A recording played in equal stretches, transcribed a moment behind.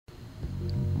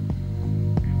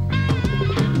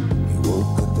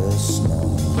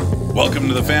Welcome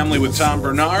to the family with Tom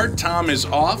Bernard. Tom is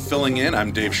off, filling in.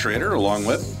 I'm Dave Schrader, along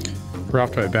with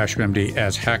Ralph Basher, MD,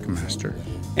 as Hackmaster.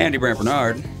 Andy Brant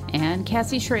Bernard. And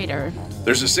Cassie Schrader.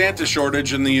 There's a Santa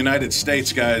shortage in the United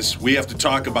States, guys. We have to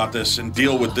talk about this and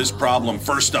deal with this problem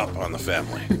first up on the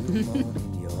family.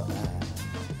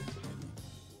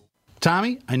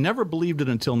 Tommy, I never believed it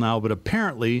until now, but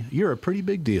apparently you're a pretty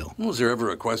big deal. Was there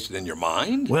ever a question in your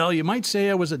mind? Well, you might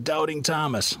say I was a doubting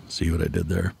Thomas. See what I did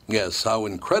there? Yes, how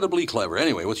incredibly clever.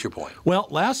 Anyway, what's your point? Well,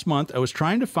 last month I was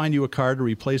trying to find you a car to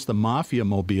replace the Mafia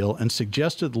Mobile and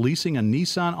suggested leasing a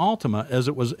Nissan Altima as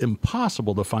it was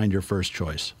impossible to find your first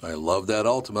choice. I love that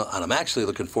Altima, and I'm actually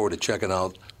looking forward to checking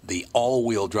out the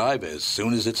all-wheel drive as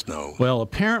soon as it snows. Well,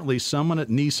 apparently someone at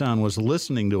Nissan was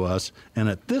listening to us, and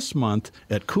at this month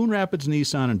at Coon Rapids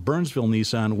Nissan and Burnsville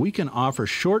Nissan, we can offer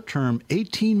short-term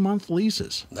 18-month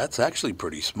leases. That's actually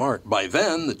pretty smart. By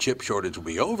then, the chip shortage will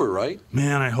be over, right?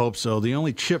 Man, I hope so. The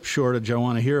only chip shortage I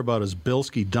want to hear about is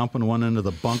Bilski dumping one into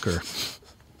the bunker.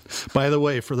 By the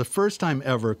way, for the first time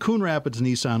ever, Coon Rapids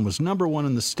Nissan was number 1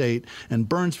 in the state, and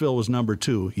Burnsville was number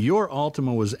 2. Your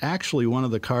Altima was actually one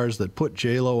of the cars that put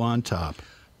J-Lo on top.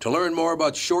 To learn more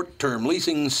about short-term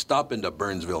leasing, stop into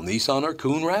Burnsville Nissan or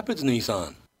Coon Rapids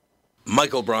Nissan.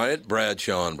 Michael Bryant,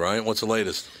 Bradshaw and Bryant, what's the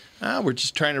latest? We're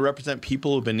just trying to represent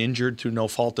people who've been injured through no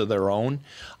fault of their own.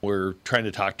 We're trying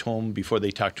to talk to them before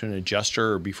they talk to an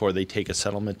adjuster or before they take a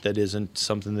settlement that isn't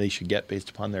something they should get based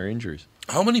upon their injuries.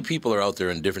 How many people are out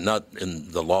there not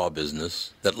in the law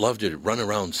business, that love to run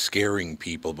around scaring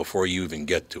people before you even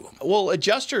get to them? Well,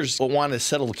 adjusters want to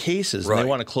settle cases and Right. they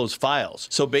want to close files.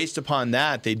 So based upon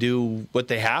that, they do what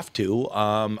they have to.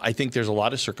 I think there's a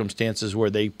lot of circumstances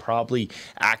where they probably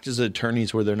act as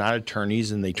attorneys where they're not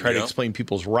attorneys and they try to explain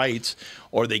people's rights,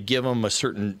 or they give them a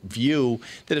certain view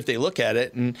that if they look at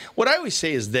it. And what I always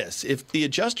say is this: if the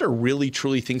adjuster really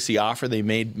truly thinks the offer they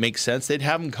made makes sense, they'd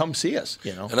have them come see us.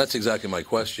 And that's exactly my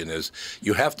question: is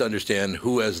you have to understand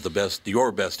who has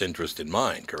your best interest in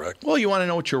mind, correct? Well, you want to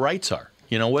know what your rights are.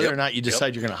 Whether or not you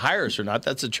decide you're going to hire us or not,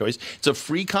 that's a choice. It's a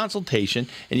free consultation,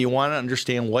 and you want to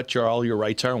understand what all your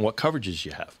rights are and what coverages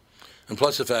you have. And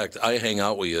plus the fact I hang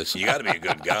out with you, so you got to be a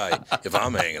good guy if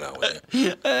I'm hanging out with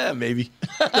you. Maybe.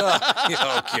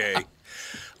 Okay.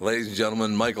 Ladies and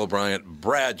gentlemen, Michael Bryant,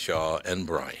 Bradshaw and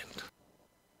Bryant.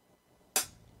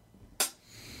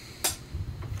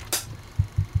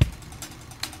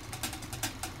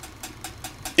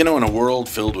 In a world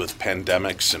filled with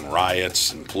pandemics and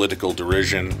riots and political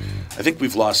derision, I think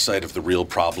we've lost sight of the real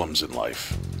problems in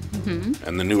life. Mm-hmm.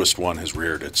 And the newest one has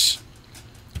reared its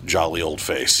jolly old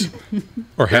face.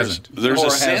 Or hasn't. There's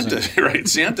a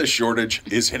Santa shortage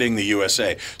is hitting the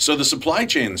USA. So the supply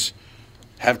chains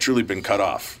have truly been cut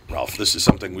off. Ralph, this is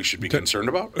something we should be concerned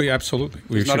about? Oh, yeah, absolutely.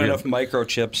 There's not enough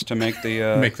microchips to make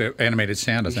the... Make the animated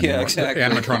Santas anymore. Yeah, exactly. The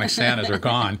animatronic Santas are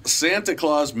gone. Santa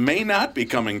Claus may not be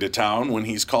coming to town when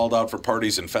he's called out for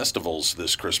parties and festivals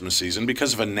this Christmas season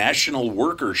because of a national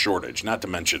worker shortage, not to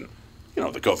mention, the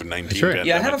COVID-19 pandemic.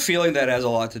 Yeah, I have a feeling that has a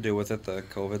lot to do with it, the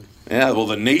COVID. Yeah, well,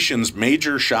 the nation's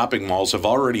major shopping malls have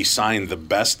already signed the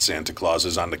best Santa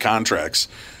Clauses onto contracts.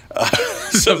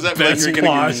 So does that mean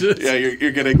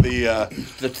you're getting the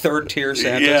third-tier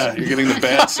Santas? Yeah, you're getting the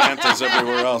bad Santas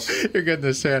everywhere else. You're getting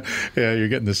the Santa. Yeah, you're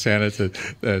getting the Santa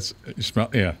that smell.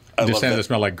 Yeah, the Santa that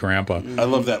smell like Grandpa. I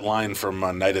love that line from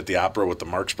Night at the Opera with the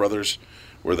Marx Brothers,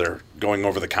 where they're going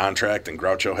over the contract, and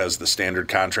Groucho has the standard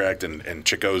contract, and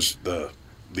Chico's the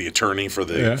attorney for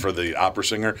the opera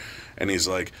singer, and he's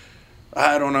like,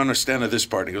 I don't understand this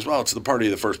part. And he goes, well, it's the party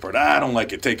of the first part. I don't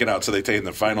like it. Take it out. So they take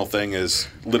the final thing is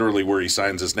literally where he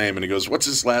signs his name. And he goes, what's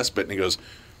his last bit? And he goes,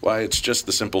 why, it's just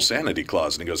the simple sanity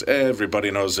clause. And he goes,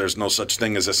 everybody knows there's no such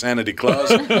thing as a sanity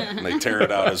clause. And they tear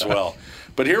it out as well.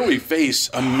 But here we face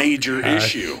a major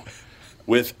issue.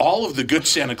 With all of the good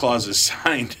Santa Clauses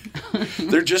signed,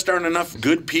 there just aren't enough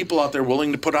good people out there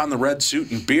willing to put on the red suit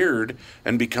and beard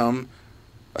and become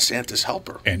a Santa's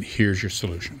helper. And here's your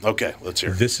solution. Okay, let's hear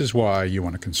it. This is why you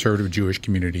want a conservative Jewish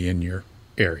community in your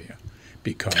area,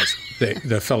 because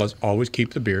the fellas always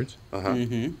keep the beards. Uh-huh.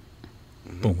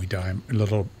 Mm-hmm. Boom, we dye them a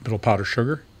little powdered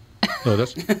sugar. So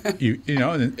that's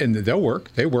and they'll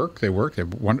work. They work.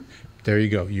 There you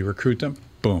go. You recruit them.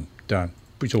 Boom, done.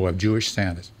 We'll have Jewish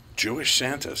Santas. Jewish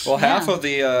Santas. Well, half of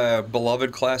the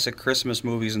beloved classic Christmas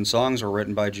movies and songs were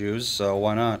written by Jews, so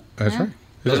why not? That's right.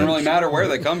 Doesn't really matter where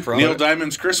they come from. Neil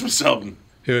Diamond's Christmas album.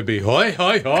 It would be hoi,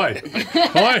 hoi, hoi.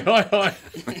 Hoi, hoi, hoi.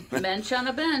 Bench on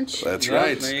a bench. That's Yeah,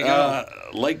 right. there you go.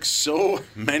 Like so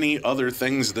many other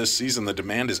things this season, the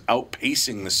demand is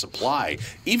outpacing the supply,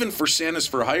 even for Santas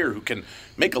for Hire, who can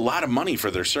make a lot of money for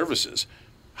their services.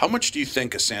 How much do you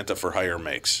think a Santa for Hire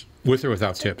makes? With or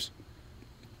without tips?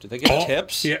 Do they get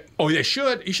tips? Yeah. Oh, they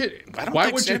should. You should. I don't Why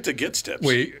think would Santa you? gets tips.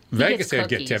 Wait, Vegas gets they'd get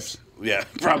cookies. tips. Yeah,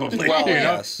 probably. Well, You know,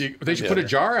 yes. they should put a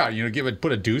jar out. You know,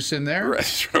 put a deuce in there.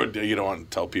 Right. You don't want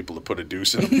to tell people to put a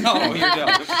deuce in, No, you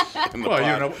don't. in the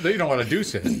Well, pot. you know what a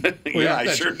deuce is. Well, Yeah,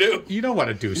 I sure do. You know what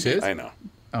a deuce is. I know.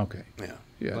 Okay. Yeah.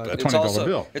 Yeah, But a it's $20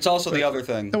 bill. It's also the other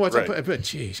thing. No, what's Right. but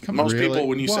jeez, come Most on, really? people,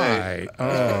 when you say, Why?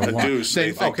 a why? deuce,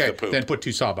 they then, think okay, the poop. then put 2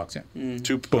 sawbucks in.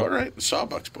 All right,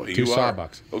 sawbucks, boy. Two you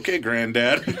sawbucks. Are. Okay,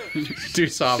 Granddad. 2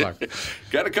 sawbucks.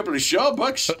 Got a couple of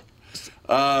sawbucks.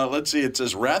 Let's see. It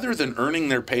says, rather than earning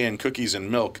their pay in cookies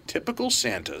and milk, typical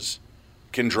Santas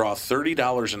can draw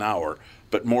 $30 an hour,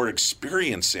 but more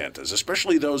experienced Santas,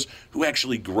 especially those who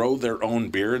actually grow their own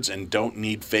beards and don't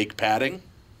need fake padding.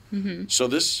 Mm-hmm. So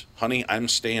this, honey, I'm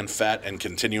staying fat and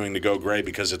continuing to go gray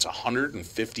because it's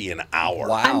 $150 an hour.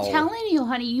 Wow. I'm telling you,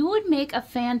 honey, you would make a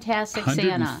fantastic Santa.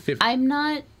 150. I'm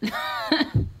not.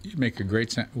 You make a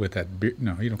great Santa with that beard.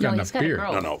 No, you don't No, got he's enough gotta beard.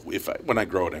 grow. No. When I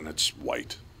grow it in, it's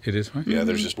white. It is fine. Yeah,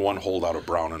 there's just one holdout of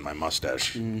brown in my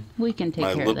mustache. We can take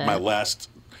My care of that. my last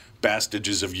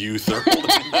bastages of youth are We'll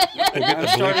get the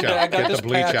I bleach out. got Get this the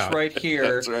bleach patch out. right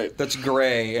here. That's right. That's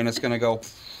gray, and it's going to go.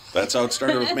 That's how it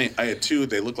started with me. I had 2.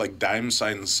 They look like dime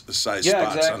size spots Yeah,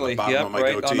 on exactly. the bottom Yep, of my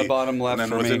right on goatee. the bottom left and then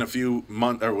for within me. a few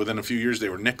within a few years, they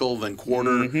were nickel, then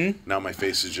quarter. Now my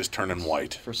face is just turning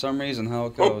white. For some reason, how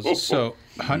it goes. So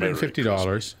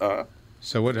 $150.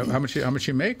 So what? How much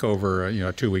you make over a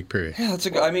 2-week period? Yeah, that's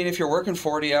I mean, if you're working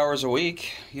 40 hours a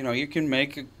week, you can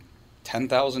make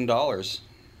 $10,000.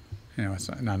 You know, it's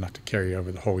not enough to carry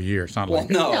over the whole year. It's not Well, like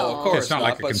no, No. of course it's not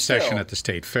like a but concession still. at the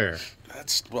state fair.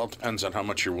 That's it depends on how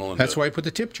much you're willing. That's to... why I put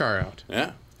the tip jar out.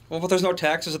 Yeah, Well, but there's no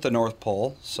taxes at the North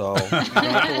Pole, so you don't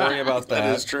have to worry about that.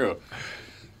 that is true.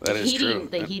 That is true.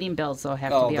 The heating bills, though,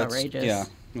 have Oh, to be that's, outrageous. yeah,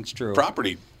 that's true.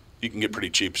 Property, you can get pretty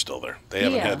cheap still there. They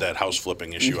haven't Yeah. had that house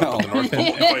flipping issue No. up in the North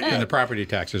Pole quite And the yet. property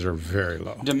taxes are very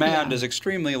low. Demand is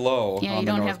extremely low Yeah, on you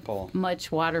the don't North have Pole.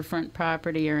 much waterfront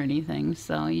property or anything,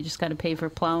 so you just got to pay for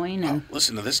plowing. And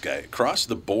Listen to this guy. Across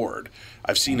the board,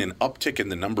 I've seen an uptick in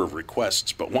the number of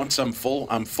requests, but once I'm full,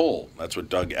 I'm full. That's what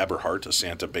Doug Eberhardt, a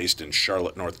Santa based in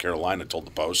Charlotte, North Carolina, told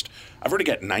the Post. I've already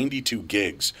got 92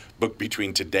 gigs booked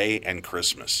between today and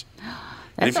Christmas.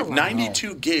 And That's if a you- lot.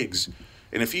 92 gigs,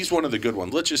 and if he's one of the good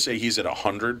ones, let's just say he's at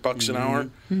 $100 an hour,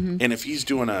 Mm-hmm. and if he's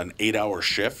doing an 8-hour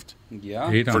shift Yeah.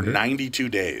 for 800. 92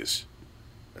 days,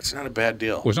 that's not a bad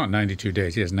deal. Well, it's not 92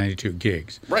 days. He has 92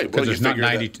 gigs. Right, well, Because you there's not figure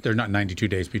that- 90. There's not 92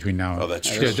 days between now. Oh, that's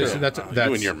Yeah, true. That's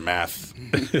You and your math.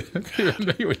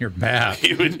 you and your math.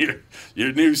 You and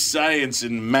your new science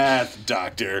and math,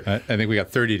 doctor. I think we got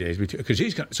 30 days because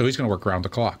he's going to work around the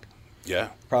clock. Yeah.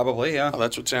 Probably, yeah. Oh,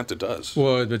 that's what Santa does.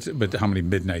 Well, but how many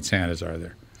midnight Santas are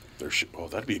there?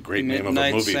 That'd be a great name of a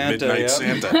Midnight movie. Santa, Midnight yeah.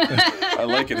 Santa. I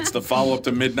like it. It's the follow-up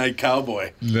to Midnight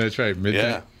Cowboy. That's right.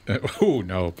 Midnight. Oh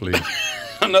no, please.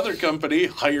 Another company,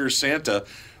 Hire Santa,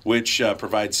 which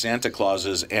provides Santa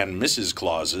Clauses and Mrs.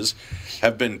 Clauses,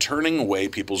 have been turning away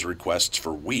people's requests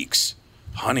for weeks.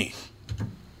 Honey,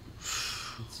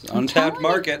 Untapped telling you.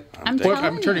 market. I'm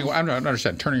What, telling you. I don't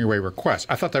understand. Turning away requests.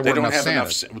 I thought there they weren't don't enough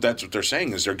have Santas. enough. That's what they're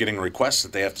saying is they're getting requests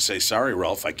that they have to say, "Sorry,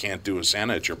 Ralph, I can't do a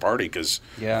Santa at your party because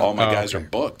Yeah. all my Oh, guys okay. are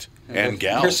booked and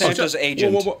You're gals." Santa's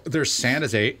agent. Whoa. There's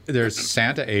there's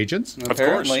Santa agents. Of course,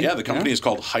 Apparently, yeah. The company yeah. is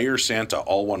called Hire Santa,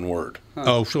 all one word.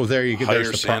 Oh, so there you go. Hire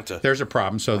There's Santa. There's a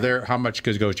problem. So there, how much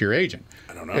goes to your agent?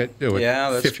 I don't know. Yeah,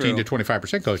 that's 15 true. to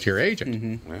 25% goes to your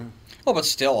agent. Oh, but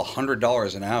still,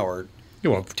 $100 an hour.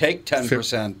 Well, Take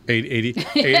 10%.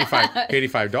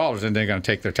 $85, and they're going to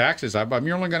take their taxes. I mean,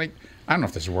 you're only going to. I don't know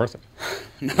if this is worth it.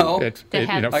 No. have-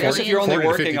 I guess if you're only 40 to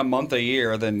working 50 a month a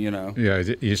year, then Yeah,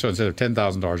 so instead of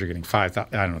 $10,000, you're getting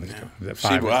 $5,000. I don't know.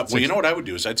 See, well, you know what I would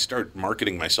do is I'd start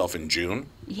marketing myself in June.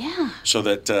 Yeah. So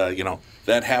that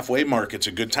that halfway mark, it's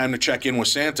a good time to check in with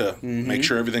Santa. Make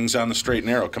sure everything's on the straight and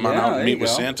narrow. Come on Yeah, out there and you meet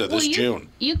with go. Santa this Well, June.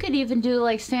 You could even do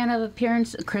like Santa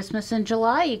appearance Christmas in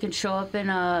July. You could show up in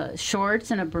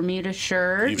shorts and a Bermuda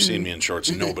shirt. You've seen me in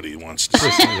shorts. Nobody wants to see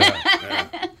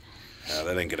that. Yeah,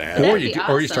 that ain't gonna happen. Or That'd you be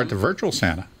or you start the awesome. virtual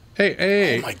Santa.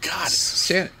 Hey, Oh my God!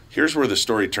 Santa. Here's where the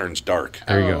story turns dark.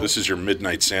 There you go. This is your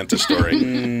midnight Santa story.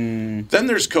 Then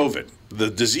there's COVID. The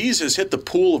disease has hit the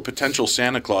pool of potential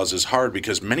Santa Clauses hard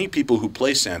because many people who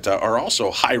play Santa are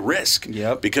also high risk.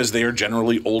 Yep. Because they are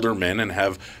generally older men and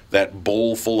have that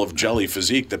bowl full of jelly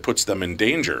physique that puts them in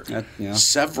danger. Yeah.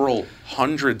 Several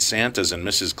hundred Santas and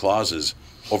Mrs. Clauses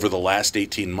over the last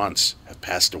 18 months have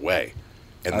passed away.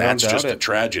 And I don't that's doubt just a it.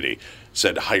 tragedy,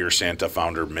 said Hire Santa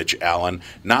founder Mitch Allen.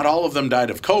 Not all of them died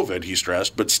of COVID, he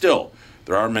stressed, but still,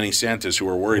 there are many Santas who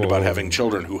are worried about having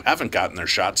children who haven't gotten their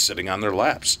shots sitting on their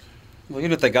laps. Well,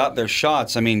 even if they got their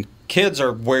shots, I mean, kids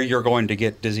are where you're going to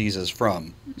get diseases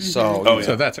from. So,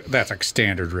 So that's a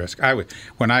standard risk.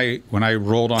 When I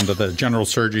rolled onto the general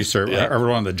surgery service, I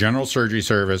rolled on the general surgery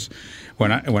service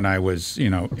when I was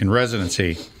in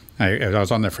residency. I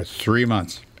was on there for 3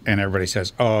 months, and everybody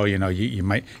says, "Oh, you're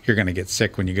going to get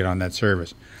sick when you get on that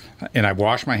service." And I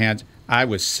washed my hands. I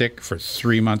was sick for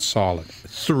 3 months solid.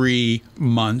 3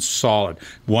 months solid.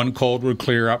 One cold would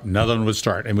clear up, another one would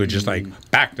start, and we would just like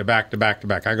back to back to back to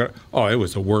back. It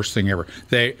was the worst thing ever.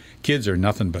 Kids are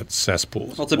nothing but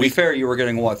cesspools. Well, to be fair, you were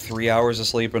getting 3 hours of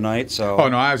sleep a night. So. Oh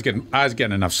no, I was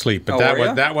getting enough sleep, but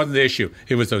that wasn't the issue.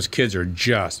 It was those kids are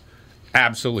just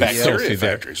absolutely bacteria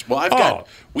factories. Well,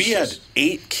 we had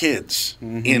 8 kids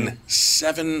in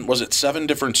 7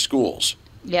 different schools.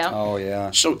 Yeah. Oh, yeah.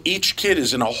 So each kid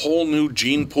is in a whole new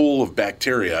gene pool of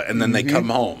bacteria, and then they come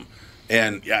home.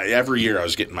 And every year I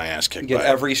was getting my ass kicked. Get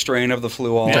every strain of the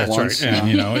flu all at once. Right.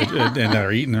 And and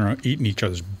they're eating each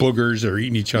other's boogers, they're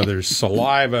eating each other's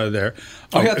saliva. They're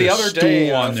the other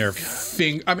day on their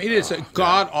finger. I mean, it is a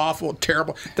god awful,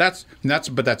 terrible. But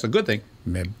that's a good thing.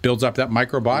 It builds up that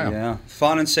microbiome. Yeah.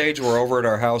 Fawn and Sage were over at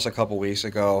our house a couple weeks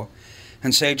ago.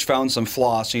 And Sage found some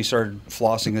floss, and he started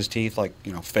flossing his teeth,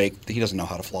 fake. He doesn't know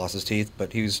how to floss his teeth,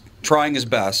 but he was trying his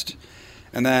best.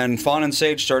 And then Fawn and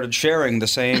Sage started sharing the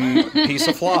same piece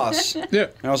of floss. Yeah.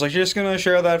 And I was like, "You're just going to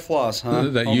share that floss, huh?"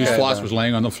 That used floss was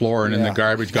laying on the floor and in the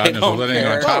garbage garden was laying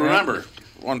on top. Well, remember,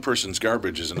 one person's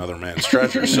garbage is another man's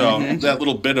treasure. So that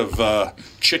little bit of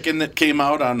chicken that came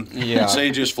out on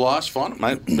Sage's floss, Fawn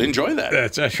might enjoy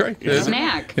that. That's right.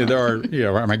 Snack.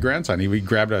 My grandson, he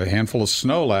grabbed a handful of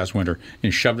snow last winter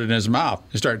and shoved it in his mouth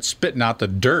and started spitting out the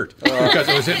dirt because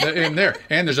it was in there.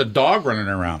 And there's a dog running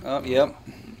around. Yep.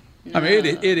 I mean,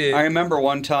 it is. I remember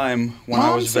one time when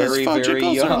I was very, very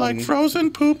young. Are like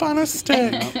frozen poop on a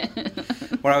stick.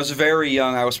 When I was very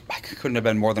young, I couldn't have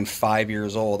been more than 5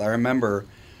 years old. I remember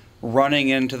running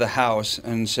into the house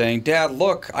and saying, "Dad,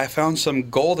 look, I found some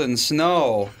golden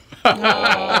snow."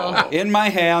 In my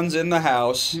hands in the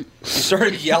house. He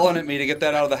started yelling at me to get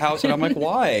that out of the house, and I'm like,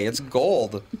 "Why? It's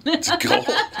gold." It's gold.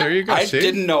 There you go. I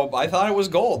didn't know. I thought it was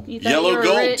gold. Yellow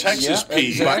gold, Texas pea.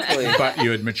 Exactly. But you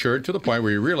had matured to the point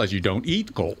where you realize you don't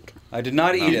eat gold. I did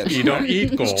not eat it. You don't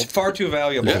eat gold. It's far too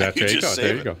valuable. Yeah, You just there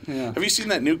save you go. it. Yeah. Have you seen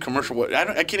that new commercial?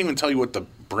 I can't even tell you what the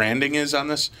branding is on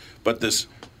this, but this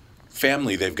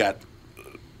family, they've got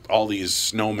all these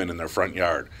snowmen in their front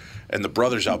yard, and the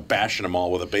brother's out bashing them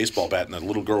all with a baseball bat, and the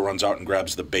little girl runs out and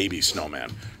grabs the baby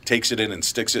snowman, takes it in and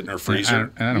sticks it in her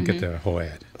freezer. I don't get that whole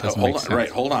ad.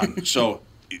 Hold on. So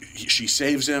she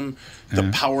saves him. The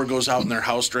power goes out in their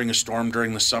house during a storm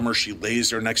during the summer. She lays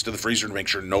there next to the freezer to make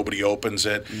sure nobody opens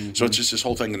it. So it's just this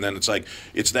whole thing. And then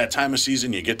it's that time of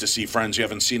season. You get to see friends you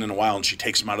haven't seen in a while, and she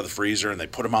takes them out of the freezer, and they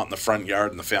put them out in the front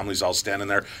yard, and the family's all standing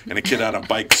there, and a kid on a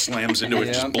bike slams into it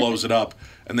and just blows it up.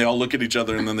 And they all look at each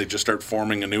other, and then they just start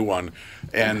forming a new one.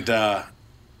 And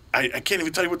I can't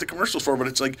even tell you what the commercial's for, but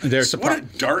it's like, what a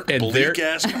dark,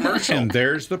 bleak-ass commercial. And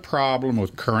there's the problem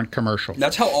with current commercials.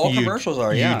 That's how all commercials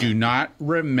are, You do not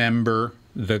remember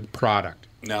the product.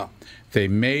 No. They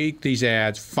make these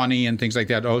ads funny and things like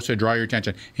that, so draw your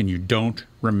attention, and you don't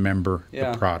remember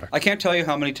the product. I can't tell you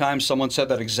how many times someone said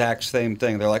that exact same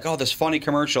thing. They're like, "Oh, this funny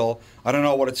commercial, I don't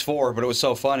know what it's for, but it was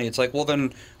so funny." It's like, well,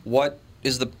 then what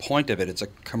is the point of it? It's a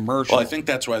commercial. Well, I think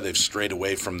that's why they've strayed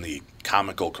away from the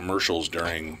comical commercials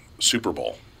during Super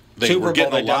Bowl. They were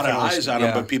getting a lot of eyes on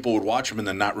them, but people would watch them and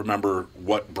then not remember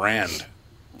what brand.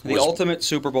 The ultimate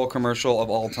Super Bowl commercial of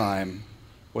all time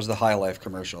was the High Life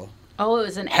commercial. Oh, it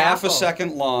was an half a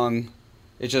second long.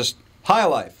 It's just High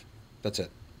Life. That's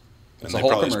it. And they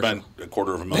probably spent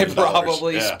 $250,000. They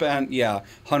probably spent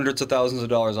hundreds of thousands of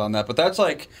dollars on that. But that's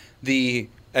like the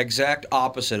exact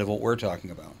opposite of what we're talking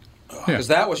about. Because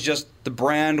that was just, the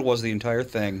brand was the entire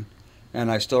thing, and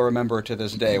I still remember it to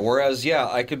this day. Whereas,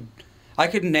 I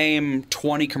could name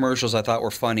 20 commercials I thought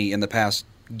were funny in the past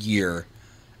year,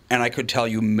 and I could tell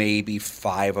you maybe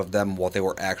 5 of them what they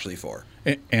were actually for.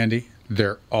 Andy,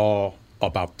 they're all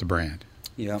about the brand.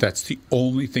 Yeah. That's the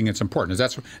only thing that's important.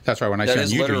 That's why when I say on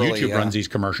YouTube runs these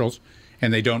commercials,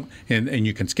 and they don't, and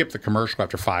you can skip the commercial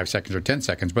after 5 seconds or 10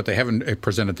 seconds, but they haven't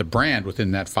presented the brand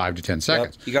within that 5 to 10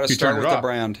 seconds. You got to start with the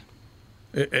brand.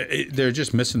 They're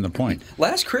just missing the point.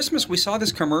 Last Christmas, we saw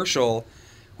this commercial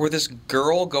where this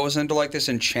girl goes into like this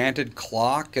enchanted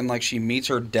clock and like she meets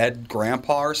her dead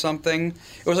grandpa or something.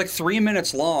 It was like 3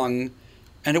 minutes long,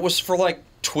 and it was for like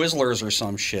Twizzlers or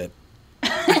some shit.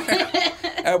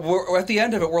 At the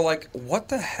end of it, we're like, what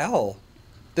the hell?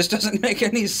 This doesn't make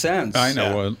any sense. I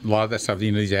know. Well, a lot of that stuff,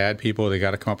 these ad people, they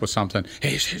got to come up with something.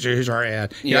 Hey, here's our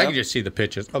ad. Yeah, I can just see the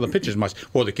pitches. Oh, the pitches must.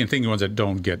 Well, the thing, the ones that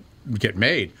don't get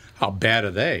made. How bad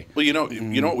are they? Well, you know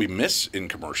what we miss in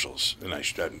commercials, and I'm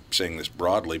saying this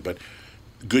broadly, but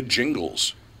good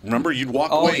jingles. Remember, you'd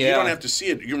walk away. Yeah. You don't have to see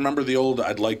it. You remember the old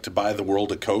 "I'd like to buy the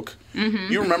world a Coke." Mm-hmm.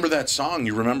 You remember that song.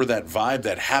 You remember that vibe,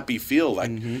 that happy feel.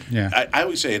 Like, I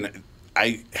always say, and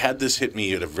I had this hit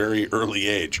me at a very early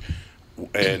age.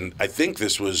 And I think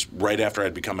this was right after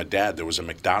I'd become a dad. There was a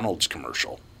McDonald's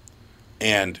commercial.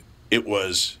 And it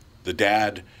was the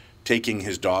dad taking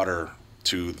his daughter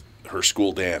to her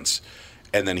school dance.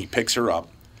 And then he picks her up.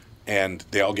 And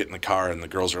they all get in the car. And the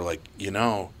girls are like,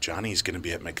 Johnny's going to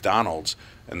be at McDonald's.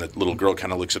 And the little girl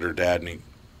kind of looks at her dad. And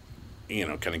he,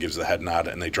 kind of gives the head nod.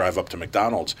 And they drive up to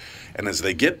McDonald's. And as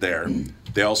they get there,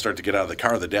 they all start to get out of the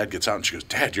car. The dad gets out. And she goes,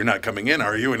 "Dad, you're not coming in,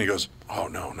 are you?" And he goes, "Oh,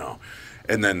 no."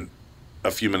 And then a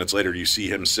few minutes later, you see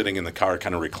him sitting in the car,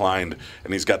 kind of reclined,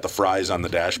 and he's got the fries on the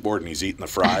dashboard, and he's eating the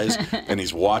fries, and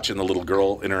he's watching the little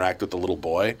girl interact with the little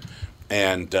boy,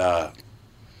 and they,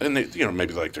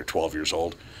 maybe like they're 12 years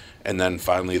old, and then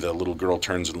finally the little girl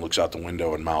turns and looks out the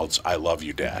window and mouths, "I love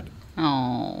you, Dad."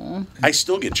 Oh. I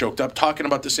still get choked up talking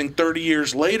about this thing 30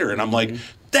 years later, and I'm like,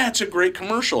 that's a great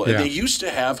commercial. And they used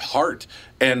to have heart,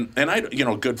 and I,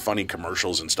 good funny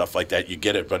commercials and stuff like that. You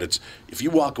get it, but it's if you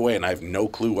walk away and I have no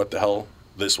clue what the hell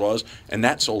this was, and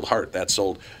that sold heart. That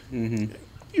sold. You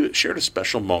shared a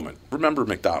special moment. Remember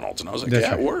McDonald's, and I was like,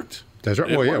 it worked. That's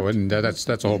right. Well, yeah, and that's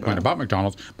the whole point about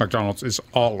McDonald's. McDonald's is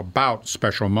all about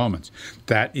special moments.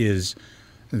 That is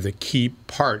the key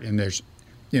part, and that's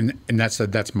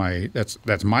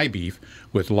my beef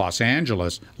with Los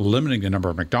Angeles limiting the number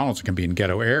of McDonald's that can be in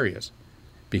ghetto areas,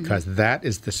 because that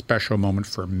is the special moment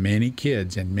for many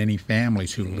kids and many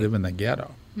families who live in the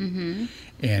ghetto, and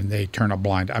they turn a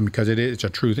blind eye because it's a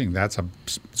true thing. It's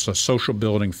a social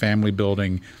building, family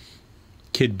building,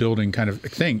 kid building kind of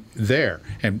thing there.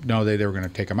 And no, they were going to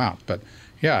take them out, but.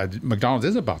 Yeah, McDonald's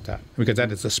is about that because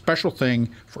that is a special thing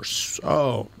for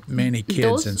so many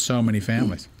kids and so many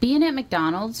families. Being at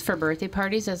McDonald's for birthday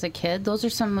parties as a kid, those are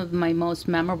some of my most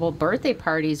memorable birthday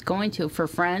parties going to for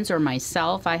friends or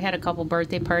myself. I had a couple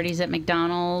birthday parties at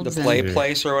McDonald's. The play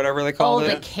place or whatever they called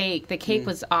it. Oh, the cake. The cake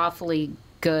was awfully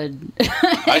good.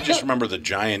 I just remember the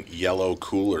giant yellow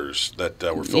coolers that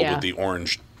were filled with the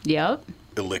orange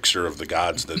elixir of the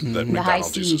gods that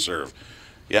McDonald's used to serve.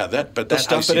 Yeah, that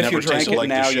stuff icy that if never you drank tasted it like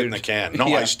now, the shit in the can. No,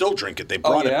 I still drink it. They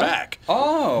brought it back.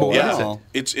 Oh, yeah. Wow.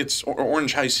 It's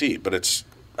orange high C, but it's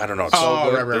I don't know. It's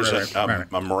Right. There's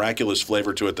a miraculous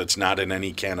flavor to it that's not in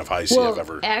any can of high C I've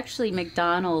ever. Actually,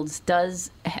 McDonald's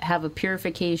does have a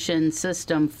purification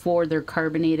system for their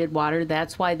carbonated water.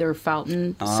 That's why their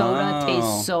fountain soda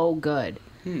tastes so good.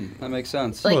 That makes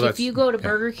sense. Like if you go to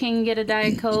Burger King and get a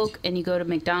Diet Coke and you go to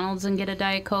McDonald's and get a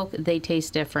Diet Coke, they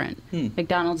taste different.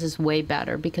 McDonald's is way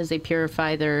better because they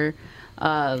purify their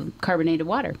carbonated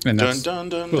water. And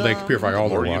they purify all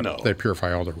their water. They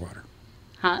purify all their water.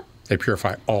 Huh? They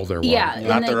purify all their water. Yeah.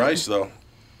 Not their ice, though.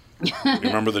 You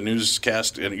remember the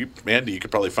newscast? And Andy, you could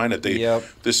probably find it.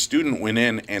 This student went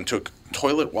in and took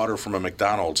toilet water from a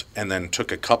McDonald's and then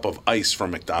took a cup of ice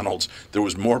from McDonald's. There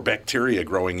was more bacteria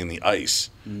growing in the ice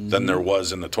than there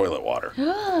was in the toilet water.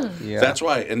 That's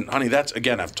why, and honey, that's,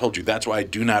 again, I've told you, that's why I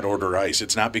do not order ice.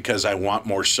 It's not because I want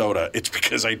more soda. It's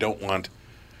because I don't want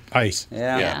ice.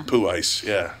 Yeah, poo ice.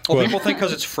 Yeah. Well, people think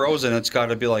because it's frozen, it's got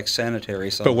to be like sanitary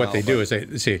somehow. But what they do is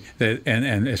they see,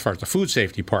 and as far as the food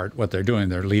safety part, what they're doing,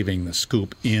 they're leaving the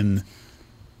scoop in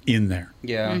there.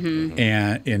 Yeah.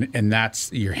 And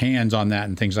that's your hands on that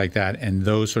and things like that, and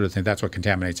those sort of things. That's what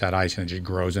contaminates that ice, and it just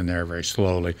grows in there very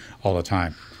slowly all the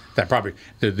time. That probably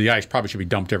the ice probably should be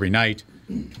dumped every night,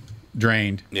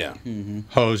 drained,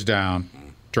 hosed down,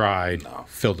 dried,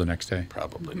 filled the next day.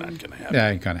 Probably not going to happen. Yeah,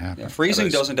 ain't going to happen. Yeah, freezing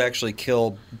doesn't actually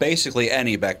kill basically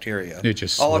any bacteria. It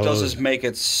just all it does is make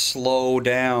it slow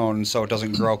down so it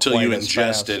doesn't grow until quite you as ingest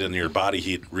fast. it and your body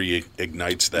heat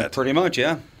reignites that. Pretty much,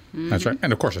 yeah. That's right.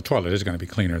 And of course, a toilet is going to be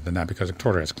cleaner than that because a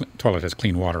toilet has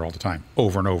clean water all the time,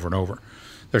 over and over and over.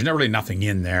 There's really nothing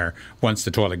in there once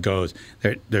the toilet goes.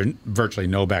 There's virtually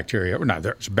no bacteria. Well, no,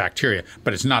 there's bacteria,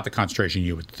 but it's not the concentration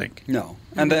you would think. No.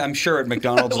 And I'm sure at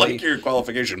McDonald's... I like your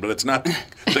qualification, but it's not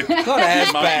not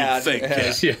as bad. Think.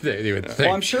 Yeah, they would think.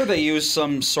 Well, I'm sure they use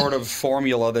some sort of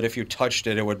formula that if you touched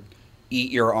it, it would eat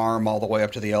your arm all the way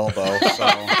up to the elbow. So.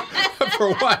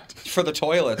 For what? For the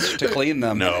toilets, to clean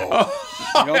them. No.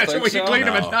 You don't that's think when so? you clean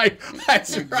them at night.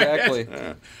 That's Exactly.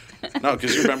 No,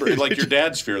 because you remember, like your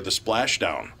dad's fear, the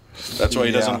splashdown. That's why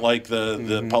he doesn't like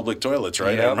the public toilets,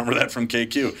 right? Yep. I remember that from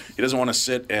KQ. He doesn't want to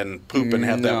sit and poop and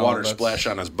have that water splash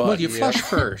on his butt. Well, you flush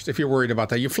first if you're worried about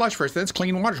that. You flush first. Then it's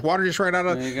clean water. It's water just right out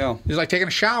of. There you go. It's like taking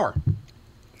a shower.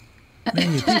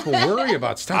 Man, you people worry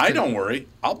about stuff. I don't worry.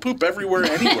 I'll poop everywhere,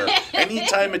 anywhere, any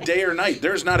time of day or night.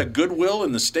 There's not a Goodwill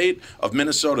in the state of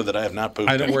Minnesota that I have not pooped.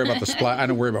 I don't worry about the splash. I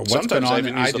don't worry about what's Sometimes been on. I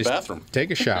even use the just bathroom. take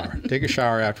a shower. Take a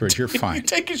shower afterwards. You're fine. You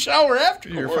take a shower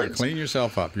afterwards. You're fine. Clean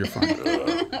yourself up. You're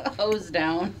fine. Hose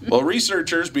down. Well,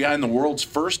 researchers behind the world's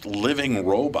first living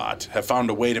robot have found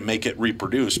a way to make it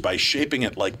reproduce by shaping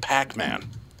it like Pac-Man.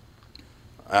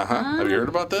 Have you heard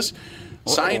about this?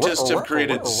 Scientists have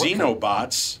created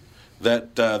xenobots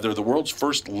that they're the world's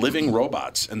first living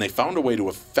robots, and they found a way to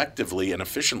effectively and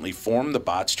efficiently form the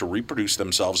bots to reproduce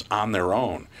themselves on their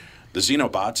own. The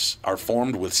xenobots are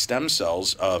formed with stem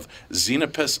cells of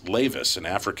Xenopus laevis, an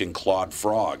African clawed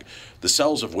frog, the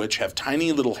cells of which have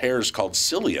tiny little hairs called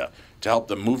cilia to help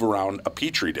them move around a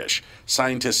petri dish.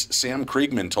 Scientist Sam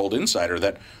Kriegman told Insider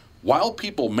that while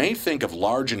people may think of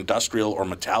large industrial or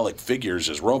metallic figures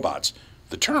as robots,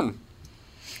 the term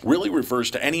really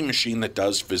refers to any machine that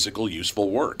does physical,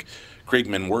 useful work.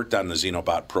 Kriegman worked on the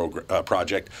Xenobot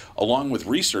project along with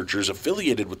researchers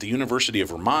affiliated with the University of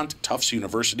Vermont, Tufts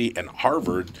University, and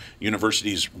Harvard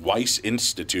University's Weiss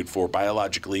Institute for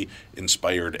Biologically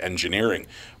Inspired Engineering.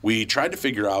 We tried to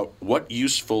figure out what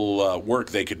useful work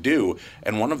they could do,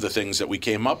 and one of the things that we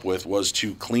came up with was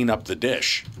to clean up the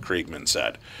dish, Kriegman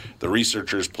said. The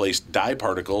researchers placed dye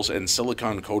particles and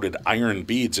silicon-coated iron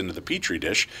beads into the petri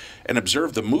dish and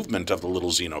observed the movement of the little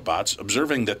xenobots.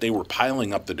 Observing that they were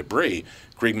piling up the debris,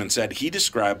 Kriegman said he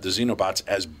described the xenobots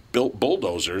as built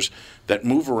bulldozers that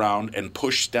move around and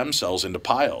push stem cells into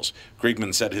piles.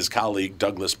 Kriegman said his colleague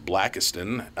Douglas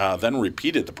Blackiston then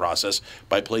repeated the process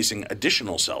by placing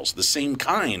additional cells, the same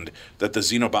kind that the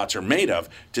xenobots are made of,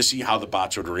 to see how the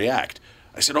bots would react.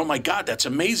 I said, oh my God, that's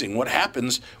amazing. What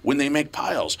happens when they make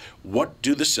piles? What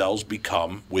do the cells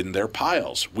become when they're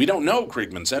piles? We don't know,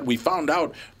 Kriegman said. We found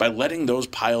out by letting those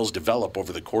piles develop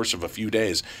over the course of a few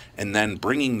days and then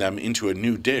bringing them into a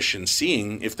new dish and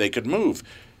seeing if they could move.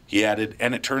 He added,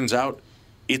 and it turns out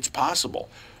it's possible.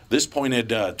 This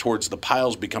pointed towards the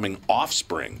piles becoming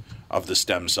offspring of the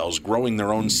stem cells, growing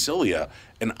their own cilia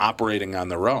and operating on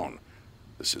their own.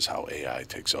 This is how AI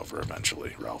takes over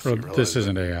eventually, Ralph. Well, this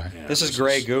isn't AI. Yeah, this is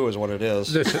gray goo, is what it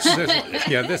is. This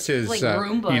is Like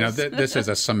Roombas. this is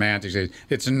a semantics.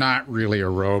 It's not really a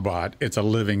robot. It's a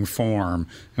living form,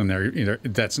 and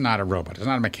that's not a robot. It's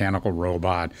not a mechanical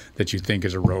robot that you think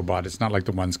is a robot. It's not like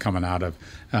the ones coming out of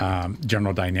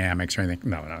General Dynamics or anything.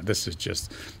 No. It's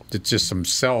just some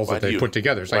cells that they put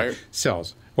together. It's like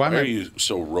cells. Why are you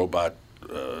so robot?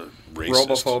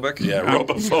 Racist. Robophobic? Yeah,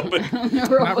 robophobic.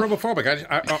 Not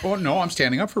robophobic. No, I'm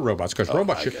standing up for robots because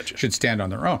robots should stand on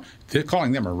their own. They're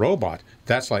calling them a robot.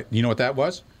 That's like, you know what that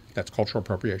was? That's cultural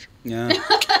appropriation. Yeah.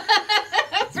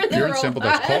 Pure and simple.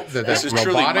 This is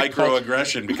truly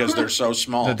microaggression because they're so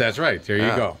small. That's right. There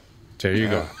you go. There you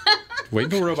go. Wait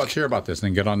until robots hear about this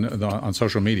and then get on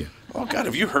social media. Oh, God,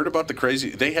 have you heard about the crazy?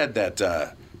 They had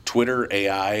that Twitter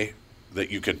AI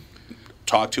that you could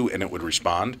talk to and it would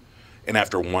respond. And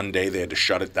after one day, they had to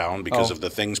shut it down because of the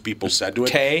things people said to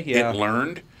it. It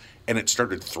learned, and it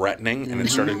started threatening, and it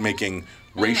started making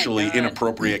racially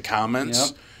inappropriate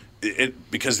comments.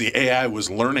 Because the AI was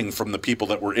learning from the people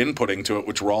that were inputting to it,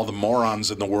 which were all the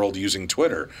morons in the world using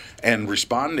Twitter, and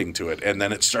responding to it. And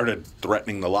then it started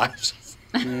threatening the lives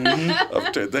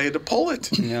they had to pull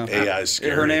it. Yeah. AI's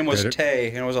scary. Her name was Tay,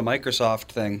 and it was a Microsoft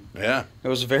thing. Yeah. It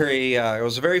was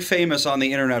very famous on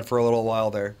the internet for a little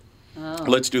while there. Oh.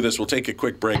 Let's do this. We'll take a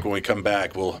quick break. When we come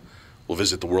back, we'll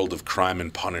visit the world of crime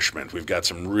and punishment. We've got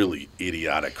some really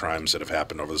idiotic crimes that have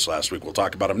happened over this last week. We'll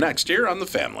talk about them next here on The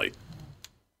Family.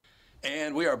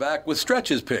 And we are back with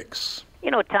Stretch's picks.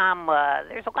 You know, Tom,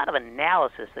 there's a lot of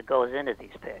analysis that goes into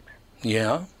these picks.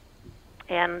 Yeah?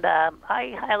 And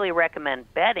I highly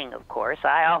recommend betting, of course.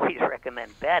 I always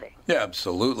recommend betting. Yeah,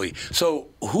 absolutely. So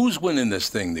who's winning this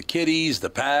thing? The Kitties, the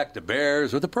Pack, the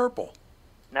Bears, or the Purple?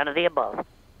 None of the above.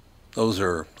 Those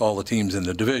are all the teams in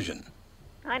the division.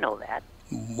 I know that.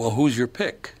 Well, who's your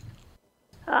pick?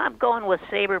 I'm going with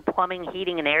Sabre Plumbing,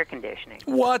 Heating, and Air Conditioning.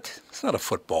 What? It's not a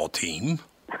football team.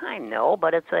 I know,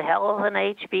 but it's a hell of an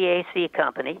HVAC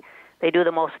company. They do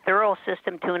the most thorough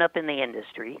system tune-up in the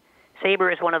industry. Sabre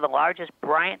is one of the largest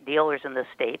Bryant dealers in the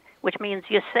state, which means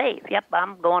you save. Yep,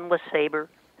 I'm going with Sabre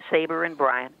and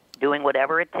Bryant, doing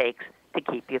whatever it takes to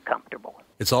keep you comfortable.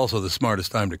 It's also the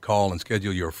smartest time to call and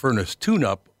schedule your furnace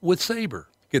tune-up with Sabre.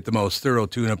 Get the most thorough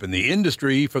tune-up in the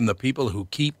industry from the people who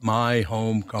keep my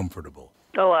home comfortable.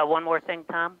 Oh, one more thing,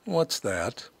 Tom. What's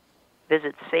that?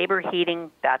 Visit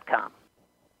saberheating.com.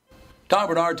 Tom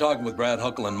Bernard talking with Brad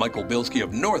Huckle and Michael Bilski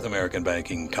of North American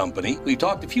Banking Company. We've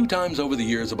talked a few times over the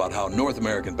years about how North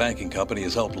American Banking Company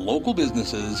has helped local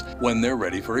businesses when they're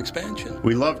ready for expansion.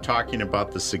 We love talking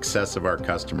about the success of our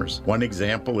customers. One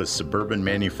example is Suburban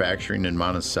Manufacturing in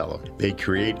Monticello. They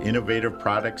create innovative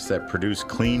products that produce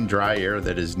clean, dry air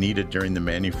that is needed during the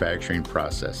manufacturing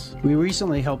process. We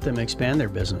recently helped them expand their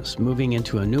business. Moving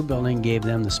into a new building gave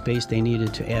them the space they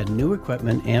needed to add new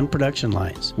equipment and production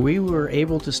lines. We were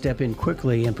able to step in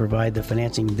quickly and provide the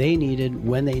financing they needed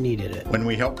when they needed it. When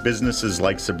we help businesses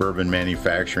like Suburban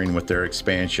Manufacturing with their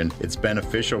expansion, it's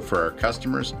beneficial for our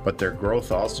customers, but their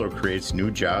growth also creates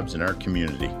new jobs in our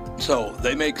community. So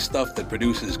they make stuff that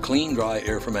produces clean, dry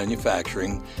air for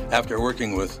manufacturing after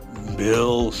working with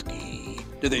Bilski.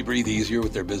 Do they breathe easier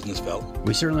with their business felt?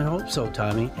 We certainly hope so,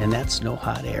 Tommy, and that's no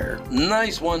hot air.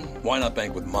 Nice one. Why not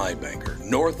bank with my banker?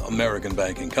 North American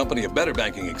Banking Company, a better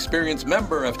banking experience,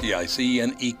 member FDIC,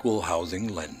 and equal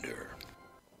housing lender.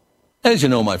 As you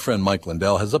know, my friend Mike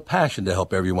Lindell has a passion to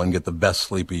help everyone get the best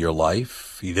sleep of your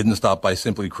life. He didn't stop by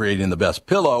simply creating the best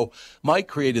pillow. Mike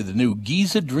created the new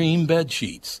Giza Dream bed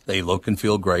sheets. They look and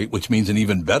feel great, which means an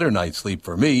even better night's sleep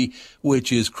for me,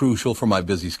 which is crucial for my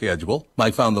busy schedule.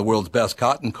 Mike found the world's best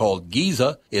cotton called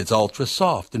Giza. It's ultra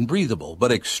soft and breathable,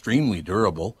 but extremely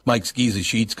durable. Mike's Giza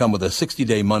sheets come with a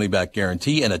 60-day money-back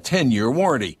guarantee and a 10-year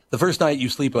warranty. The first night you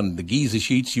sleep on the Giza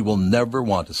sheets, you will never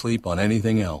want to sleep on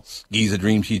anything else. Giza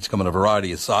Dream sheets come in a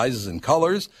variety of sizes and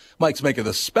colors. Mike's making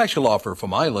a special offer for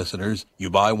my listeners. You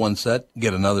buy one set,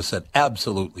 get another set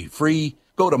absolutely free.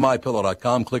 Go to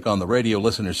MyPillow.com, click on the Radio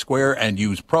Listener Square, and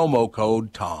use promo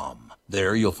code TOM.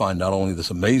 There you'll find not only this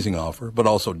amazing offer, but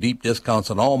also deep discounts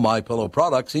on all MyPillow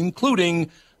products, including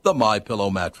the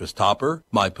MyPillow mattress topper,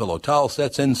 MyPillow towel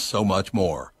sets, and so much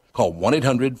more. Call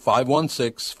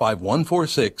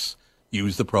 1-800-516-5146.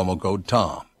 Use the promo code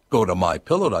TOM. Go to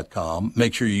MyPillow.com.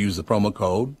 Make sure you use the promo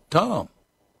code TOM.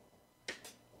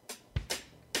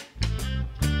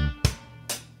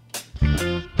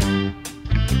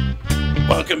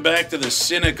 Welcome back to the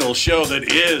cynical show that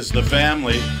is The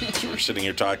Family. We're sitting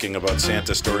here talking about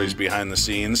Santa stories behind the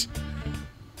scenes.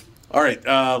 All right,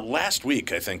 last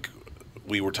week, I think,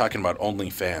 we were talking about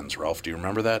OnlyFans. Ralph, do you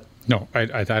remember that? No, I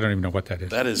don't even know what that is.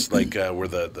 That is like where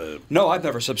the... No, I've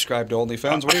never subscribed to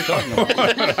OnlyFans. What are you talking about?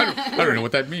 I don't know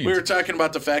what that means. We were talking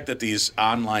about the fact that these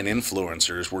online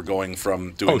influencers were going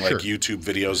from doing YouTube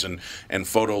videos and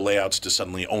photo layouts to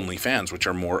suddenly OnlyFans, which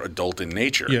are more adult in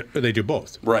nature. Yeah, they do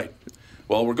both. Right.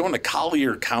 Well, we're going to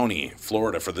Collier County,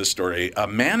 Florida for this story. A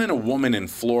man and a woman in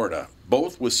Florida,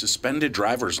 both with suspended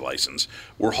driver's license,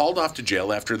 were hauled off to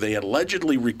jail after they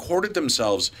allegedly recorded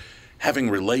themselves having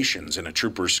relations in a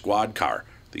trooper's squad car.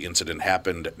 The incident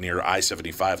happened near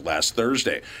I-75 last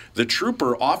Thursday. The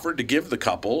trooper offered to give the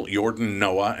couple, Jordan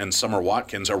Noah and Summer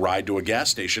Watkins, a ride to a gas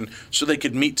station so they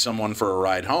could meet someone for a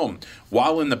ride home.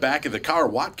 While in the back of the car,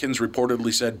 Watkins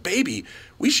reportedly said, "Baby,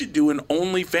 we should do an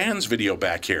OnlyFans video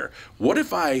back here. What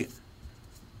if I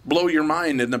blow your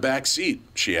mind in the back seat?"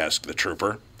 she asked the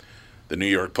trooper. The New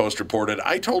York Post reported,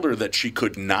 "I told her that she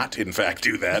could not, in fact,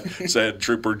 do that," said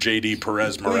Trooper J.D.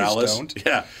 Perez Morales. Please don't.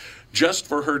 Yeah. Just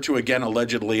for her to again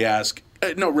allegedly ask,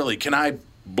 "No, really, can I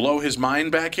blow his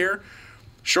mind back here?"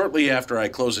 Shortly after I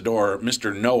closed the door,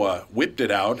 Mr. Noah whipped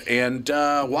it out, and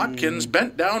Watkins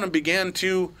bent down and began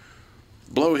to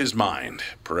blow his mind,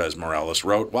 Perez Morales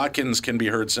wrote. Watkins can be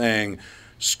heard saying,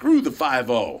 "Screw the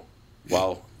 5-0,"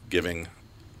 while giving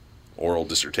oral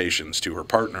dissertations to her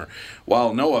partner,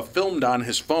 while Noah filmed on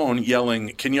his phone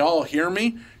yelling, "Can you all hear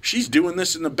me? She's doing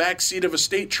this in the back seat of a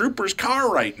state trooper's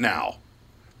car right now."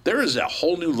 There is a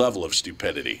whole new level of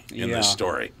stupidity in this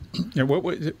story. Yeah, what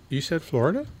was it? You said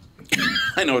Florida?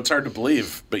 I know it's hard to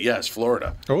believe, but yes,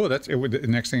 Florida. Oh, that's it. The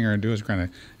next thing you're going to do is going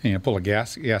to pull a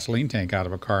gasoline tank out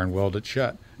of a car and weld it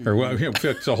shut, or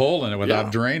fix a hole in it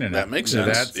without draining it. That makes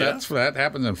sense. That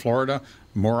happens in Florida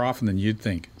more often than you'd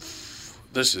think.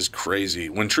 This is crazy.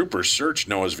 When troopers searched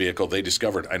Noah's vehicle, they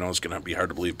discovered, I know it's going to be hard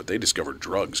to believe, but they discovered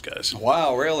drugs, guys.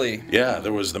 Wow, really? Yeah,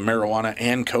 there was the marijuana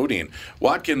and codeine.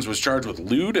 Watkins was charged with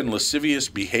lewd and lascivious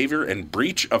behavior and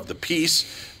breach of the peace.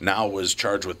 Now was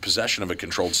charged with possession of a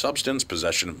controlled substance,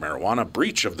 possession of marijuana,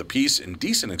 breach of the peace,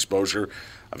 indecent exposure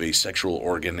of a sexual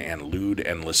organ, and lewd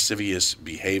and lascivious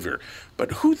behavior.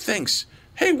 But who thinks,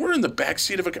 hey, we're in the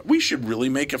backseat of a car, we should really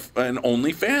make an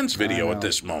OnlyFans video at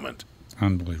this moment?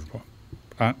 Unbelievable.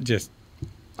 I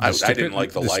didn't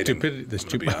like the lighting.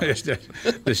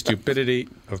 The stupidity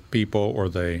of people, or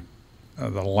the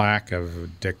lack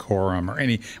of decorum, or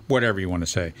whatever you want to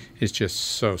say, is just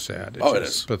so sad. It's it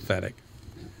is pathetic.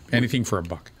 Anything for a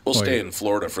buck. We'll stay in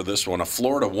Florida for this one. A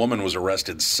Florida woman was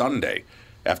arrested Sunday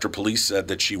after police said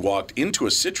that she walked into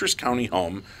a Citrus County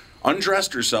home,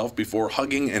 undressed herself before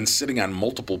hugging and sitting on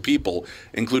multiple people,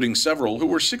 including several who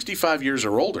were 65 years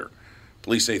or older.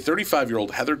 Police say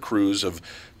 35-year-old Heather Cruz of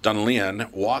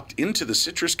Dunlean walked into the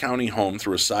Citrus County home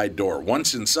through a side door.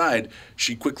 Once inside,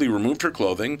 she quickly removed her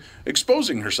clothing,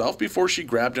 exposing herself before she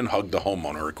grabbed and hugged the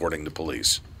homeowner, according to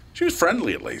police. She was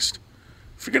friendly, at least.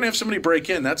 If you're going to have somebody break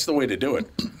in, that's the way to do it.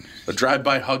 A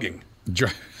drive-by hugging.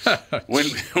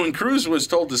 When Cruz was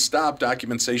told to stop,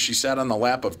 documents say she sat on the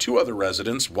lap of 2 other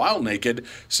residents while naked,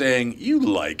 saying, "You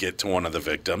like it," to one of the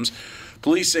victims.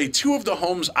 Police say 2 of the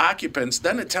home's occupants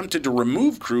then attempted to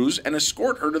remove Cruz and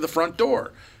escort her to the front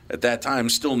door. At that time,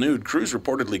 still nude, Cruz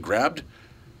reportedly grabbed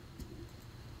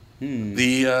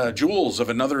the jewels of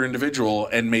another individual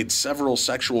and made several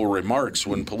sexual remarks.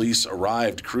 When police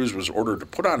arrived, Cruz was ordered to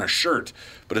put on a shirt,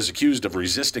 but is accused of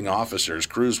resisting officers.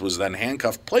 Cruz was then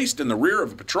handcuffed, placed in the rear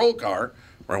of a patrol car,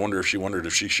 where I wonder if she wondered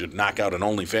if she should knock out an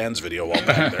OnlyFans video while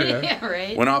back there. Yeah,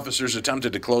 right. When officers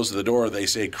attempted to close the door, they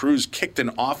say Cruz kicked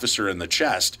an officer in the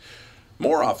chest.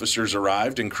 More officers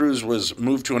arrived, and Cruz was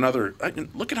moved to another.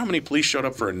 Look at how many police showed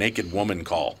up for a naked woman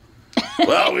call.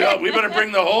 Well, we better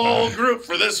bring the whole group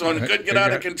for this one. It could get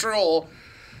out of control.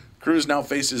 Cruz now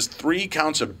faces 3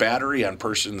 counts of battery on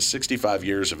persons 65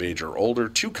 years of age or older,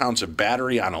 2 counts of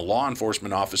battery on a law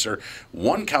enforcement officer,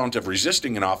 1 count of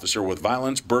resisting an officer with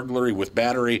violence, burglary with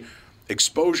battery,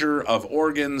 exposure of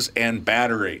organs, and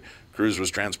battery. Cruz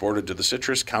was transported to the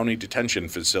Citrus County Detention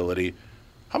Facility.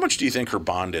 How much do you think her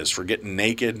bond is for getting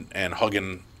naked and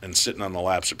hugging and sitting on the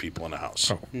laps of people in a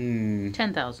house?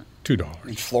 $10,000. $2.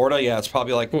 In Florida, yeah, it's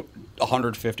probably like $150.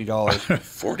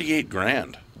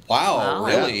 $48,000. Wow,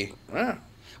 really? Yeah.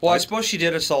 Well, I suppose she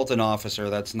did assault an officer.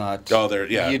 That's not. Oh, there.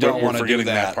 Yeah, You don't want to do forgetting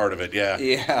that part of it. Yeah.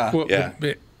 Yeah. Well, Yeah.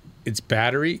 It's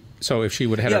battery. So if she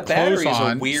would have had her battery clothes is a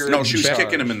on, weird No, she was charge.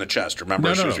 kicking him in the chest.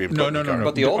 Remember, she was being put in the car.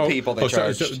 But the old people, they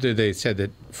so charged. they said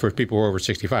that for people who are over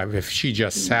 65, if she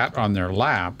just sat on their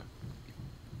lap,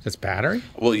 that's battery.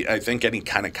 Well, I think any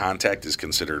kind of contact is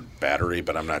considered battery,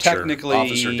 but I'm not Technically, sure.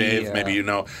 Officer Dave, maybe you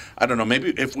know. I don't know.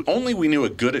 Maybe if only we knew a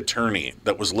good attorney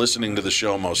that was listening to the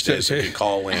show most days who could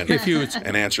call in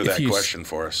and answer that question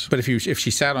for us. But if she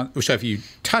sat on, so if you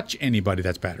touch anybody,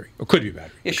 that's battery. Or could be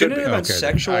battery. It shouldn't be. have been Okay,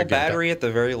 sexual I get that. battery at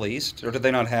the very least, or did they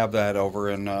not have that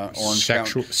over in Orange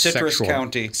County, Citrus sexual.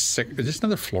 County? Is this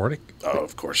another Florida? Oh,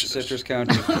 of course it is. Citrus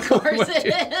County. Of course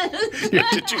it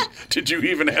is. Did you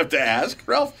even have to ask,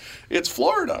 Ralph? It's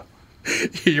Florida.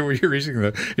 You're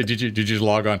reading did you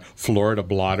log on Florida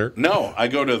Blotter? No, I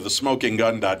go to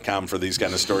thesmokinggun.com for these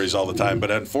kind of stories all the time,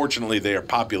 but unfortunately they are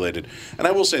populated. And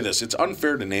I will say this, it's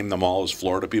unfair to name them all as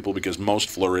Florida people because most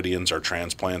Floridians are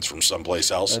transplants from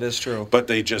someplace else. That is true. But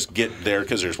they just get there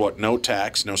because there's no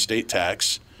tax, no state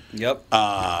tax. Yep.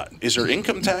 Is there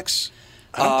income tax?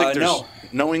 I don't think there's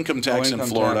no income tax in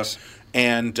Florida. Tax.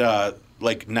 And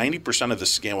like 90% of the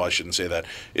scam, well, I shouldn't say that.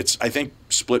 It's, I think,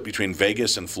 split between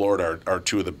Vegas and Florida are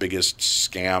 2 of the biggest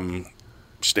scam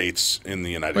states in the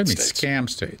United States. What do you mean scam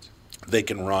states? They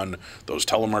can run those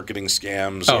telemarketing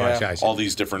scams, I see. all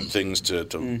these different things to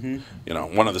you know,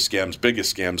 one of the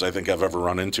biggest scams I think I've ever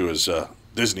run into is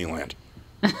Disneyland.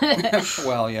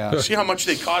 Well, yeah. See how much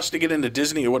they cost to get into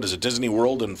Disney, or what is it, Disney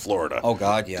World in Florida? Oh,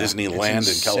 God, yeah. Disneyland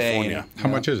in California. How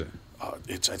much is it?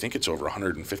 I think it's over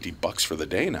 $150 for the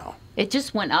day now. It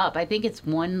just went up. I think it's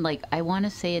I want to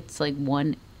say it's like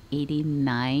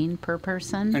 $189 per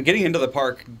person. And getting into the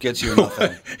park gets you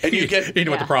nothing. And you get, you know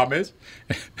what the problem is?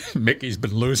 Mickey's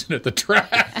been losing at the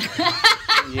track.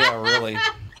 Yeah, really.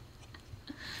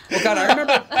 Well, God, I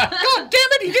remember. God damn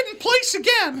it, he didn't place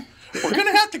again. We're going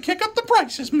to have to kick up the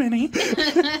prices, Minnie.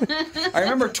 I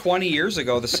remember 20 years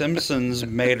ago, The Simpsons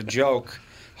made a joke.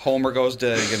 Homer goes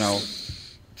to,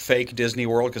 fake Disney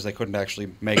World because they couldn't actually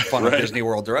make fun of Disney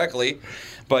World directly.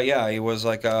 But yeah, he was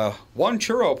like, 1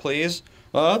 churro, please.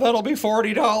 That'll be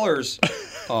 $40.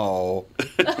 Oh.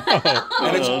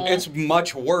 And it's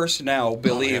much worse now,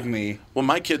 believe me. Well,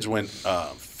 my kids went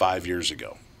 5 years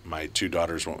ago. My 2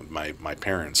 daughters went with my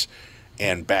parents.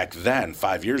 And back then,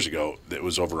 5 years ago, it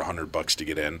was over $100 to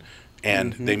get in.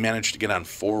 And they managed to get on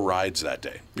 4 rides that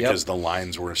day because the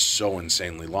lines were so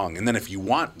insanely long. And then if you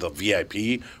want the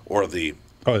VIP or the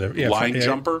line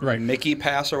jumper, right? Mickey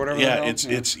Pass or whatever. Yeah,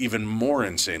 it's even more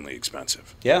insanely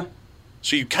expensive. Yeah.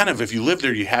 So you kind of, if you live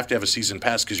there, you have to have a season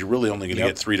pass because you're really only going to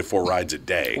get 3 to 4 rides a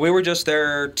day. We were just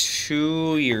there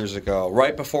 2 years ago,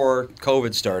 right before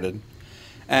COVID started.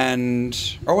 And,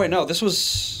 this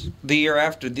was the year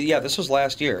after. This was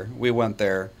last year we went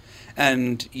there.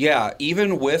 And yeah,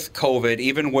 even with COVID,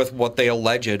 even with what they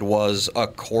alleged was a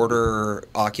quarter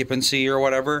occupancy or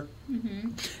whatever,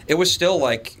 it was still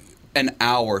like an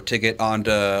hour to get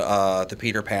onto the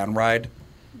Peter Pan ride.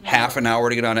 Half an hour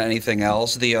to get onto anything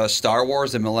else. The Star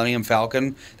Wars, the Millennium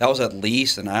Falcon, that was at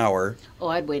least an hour. Oh,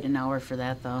 I'd wait an hour for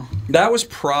that, though. That was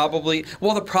probably...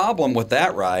 Well, the problem with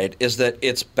that ride is that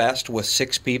it's best with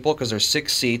 6 people because there's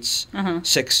 6 seats,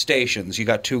 6 stations. You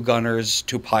got 2 gunners,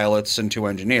 2 pilots, and 2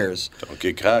 engineers. Don't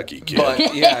get cocky, kid.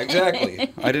 But, yeah,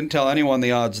 exactly. I didn't tell anyone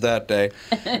the odds that day.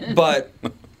 But...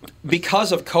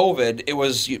 Because of COVID, it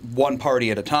was one party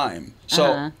at a time.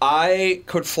 So I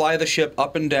could fly the ship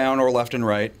up and down or left and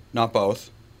right, not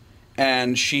both.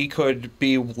 And she could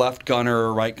be left gunner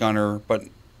or right gunner, but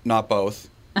not both.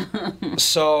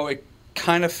 So it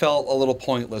kind of felt a little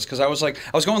pointless because I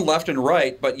was going left and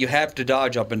right, but you have to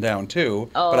dodge up and down too.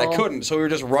 But I couldn't, so we were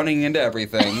just running into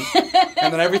everything.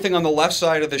 And then everything on the left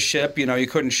side of the ship, you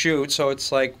couldn't shoot. So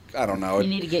it's like, I don't know. You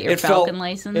need to get your Falcon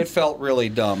license? It felt really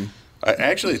dumb.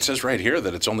 Actually, it says right here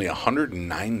that it's only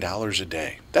 $109 a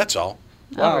day. That's all.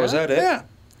 Wow, really? Is that it? Yeah.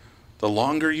 The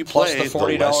longer you play, plus the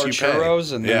 $40 the less you churros,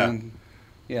 pay. and then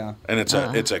and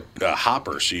it's a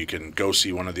hopper, so you can go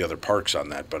see one of the other parks on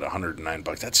that. But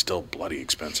 $109, that's still bloody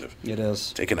expensive. It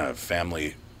is. Taking a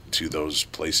family to those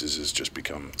places has just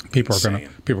become people insane.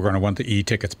 are going to want the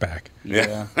e-tickets back.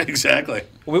 Yeah, exactly.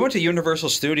 We went to Universal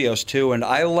Studios too, and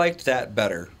I liked that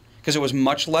better. Because it was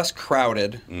much less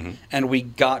crowded, and we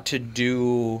got to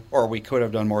do, or we could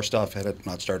have done more stuff had it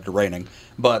not started raining.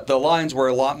 But the lines were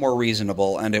a lot more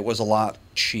reasonable, and it was a lot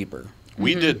cheaper.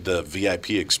 We did the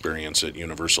VIP experience at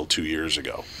Universal 2 years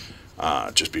ago,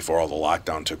 just before all the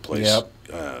lockdown took place.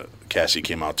 Yep. Cassie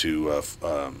came out to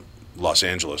Los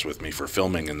Angeles with me for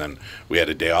filming, and then we had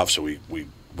a day off, so we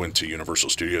went to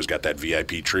Universal Studios, got that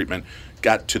VIP treatment,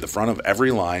 got to the front of every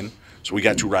line. So we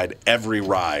got to ride every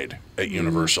ride at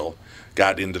Universal,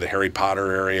 got into the Harry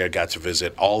Potter area, got to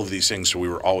visit all of these things, so we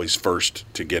were always first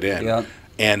to get in. Yeah.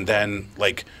 And then,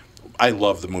 I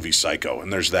love the movie Psycho,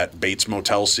 and there's that Bates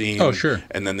Motel scene. Oh, sure.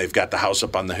 And then they've got the house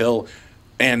up on the hill,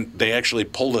 and they actually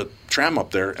pulled a tram up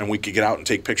there, and we could get out and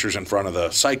take pictures in front of the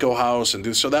Psycho house.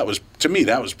 And so that was, to me,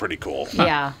 that was pretty cool.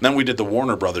 Yeah. Then we did the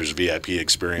Warner Brothers VIP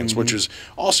experience, which is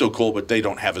also cool, but they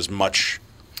don't have as much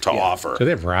to offer. Do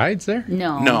they have rides there?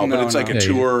 No, but it's like a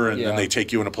tour, and then they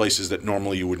take you into places that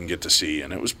normally you wouldn't get to see,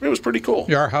 and it was pretty cool.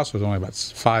 Yeah, our house was only about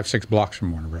 5-6 blocks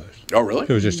from Warner Brothers. Oh, really?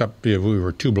 It was just up. We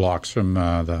were 2 blocks from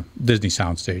the Disney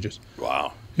sound stages.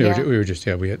 Wow. We were just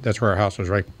that's where our house was,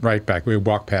 right back. We would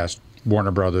walk past Warner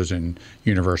Brothers and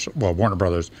Universal. Well, Warner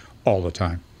Brothers all the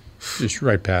time, just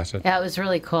right past it. Yeah, it was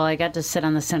really cool. I got to sit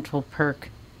on the Central Perk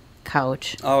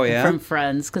couch. Oh, yeah? From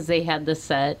Friends, because they had the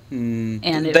set. And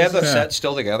they have the set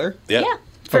still together? Yeah.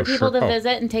 For people to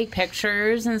visit and take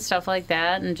pictures and stuff like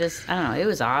that, and just, I don't know, it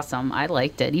was awesome. I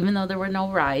liked it. Even though there were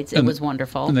no rides, it was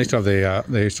wonderful. And they still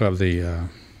have the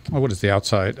what is the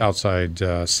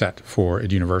outside set for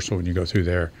at Universal when you go through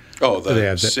there? Oh,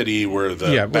 the city where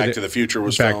the Back to the Future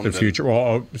was filmed. Back to the Future.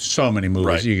 Well, so many movies.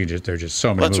 Right. You can just there's just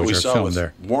so many movies that are filmed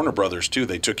there. Warner Brothers too.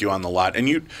 They took you on the lot, and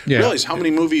you realize how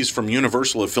many movies from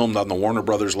Universal have filmed on the Warner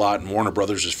Brothers lot, and Warner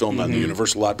Brothers is filmed on the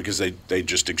Universal lot because they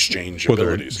just exchange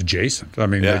abilities. They're adjacent. I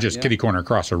mean, they're just kitty corner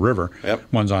across a river.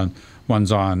 Yep. One's on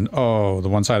the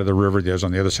one side of the river, the other's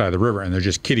on the other side of the river, and they're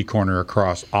just kitty corner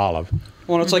across Olive.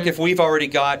 Well, it's like if we've already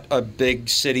got a big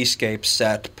cityscape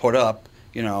set put up,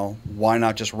 why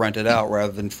not just rent it out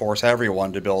rather than force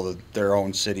everyone to build their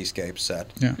own cityscape set?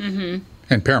 Yeah.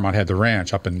 And Paramount had the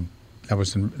ranch up in that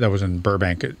was in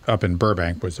Burbank. Up in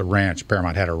Burbank was the ranch.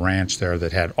 Paramount had a ranch there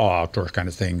that had all outdoor kind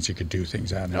of things you could do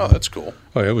things at. Oh, that's cool.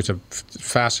 Oh, it was a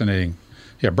fascinating.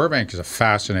 Yeah, Burbank is a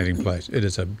fascinating place. It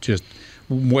is just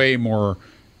way more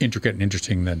intricate and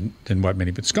interesting than what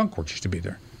many. But Skunk Works used to be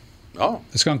there. Oh,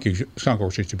 the Skunk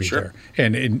Works used to be there,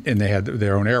 and they had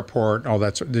their own airport. All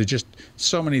that. There's just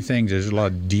so many things. There's a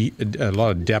lot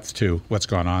of depth to what's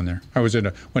going on there. I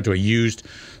went to a used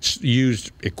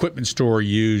equipment store,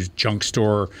 used junk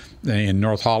store in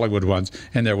North Hollywood once,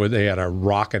 and they had a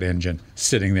rocket engine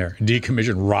sitting there,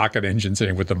 decommissioned rocket engine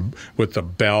sitting with the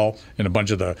bell and a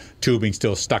bunch of the tubing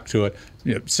still stuck to it,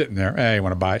 sitting there. Hey, you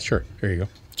want to buy it? Sure, here you go.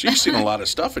 So you've seen a lot of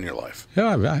stuff in your life.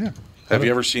 Yeah, I have. Have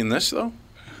you ever seen this though?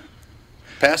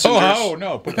 Passengers. Oh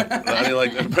no! But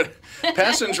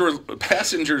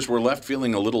passengers were left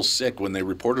feeling a little sick when they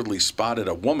reportedly spotted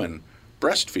a woman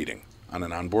breastfeeding on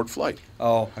an onboard flight.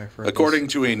 Oh, I've heard According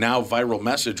to a now viral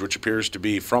message, which appears to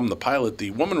be from the pilot,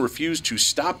 the woman refused to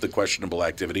stop the questionable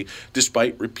activity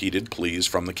despite repeated pleas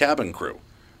from the cabin crew.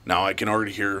 Now I can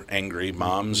already hear angry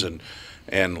moms and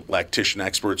and lactation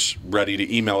experts ready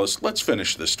to email us. Let's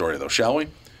finish this story, though, shall we?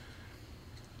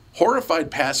 Horrified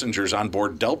passengers on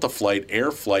board Delta Flight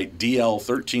Air Flight DL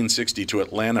 1360 to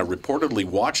Atlanta reportedly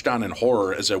watched on in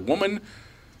horror as a woman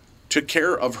took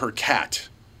care of her cat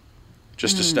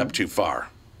just a step too far,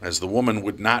 as the woman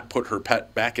would not put her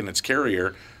pet back in its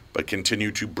carrier but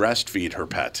continued to breastfeed her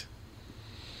pet.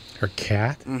 Her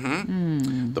cat?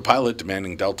 Mm-hmm. The pilot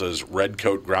demanding Delta's Red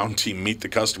Coat ground team meet the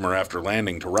customer after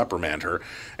landing to reprimand her.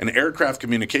 An aircraft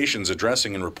communications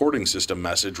addressing and reporting system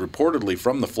message reportedly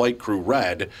from the flight crew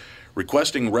read,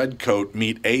 requesting Red Coat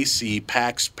meet AC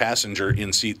PAX passenger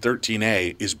in seat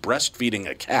 13A is breastfeeding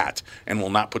a cat and will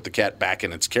not put the cat back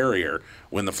in its carrier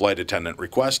when the flight attendant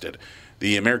requested.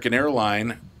 The American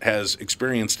airline has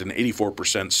experienced an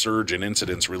 84% surge in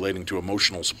incidents relating to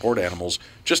emotional support animals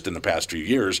just in the past few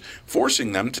years,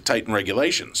 forcing them to tighten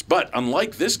regulations. But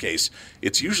unlike this case,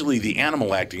 it's usually the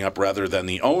animal acting up rather than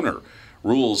the owner.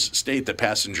 Rules state that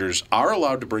passengers are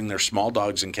allowed to bring their small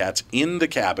dogs and cats in the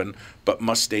cabin, but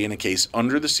must stay in a case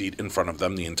under the seat in front of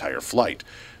them the entire flight.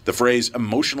 The phrase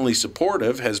emotionally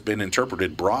supportive has been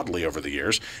interpreted broadly over the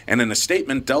years, and in a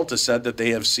statement, Delta said that they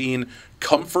have seen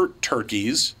comfort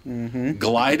turkeys,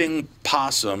 gliding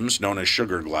possums, known as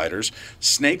sugar gliders,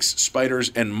 snakes,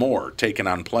 spiders, and more taken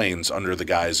on planes under the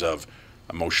guise of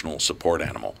emotional support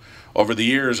animal. Over the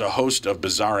years, a host of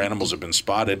bizarre animals have been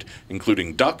spotted,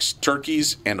 including ducks,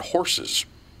 turkeys, and horses.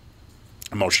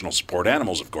 Emotional support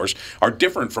animals, of course, are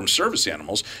different from service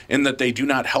animals in that they do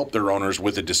not help their owners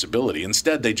with a disability.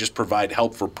 Instead, they just provide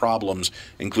help for problems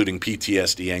including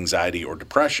PTSD, anxiety, or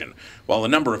depression. While a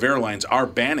number of airlines are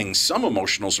banning some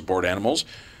emotional support animals,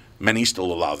 many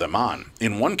still allow them on.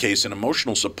 In one case, an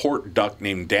emotional support duck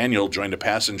named Daniel joined a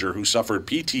passenger who suffered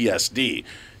PTSD.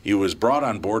 He was brought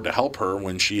on board to help her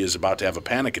when she is about to have a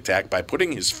panic attack by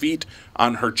putting his feet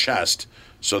on her chest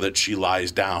so that she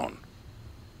lies down.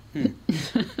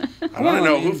 I want to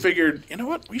know who figured, you know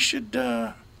what, we should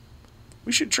try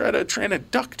to train a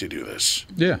duck to do this.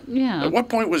 Yeah. At what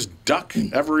point was duck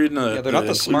ever in the they're not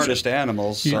the smartest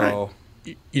animals, so...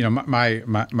 You know,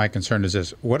 my concern is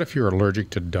this. What if you're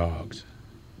allergic to dogs?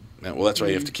 Yeah, well, that's why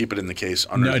you have to keep it in the case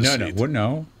under the seat.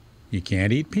 No. You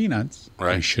can't eat peanuts.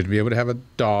 Right. You shouldn't be able to have a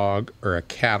dog or a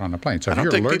cat on a plane. So I if don't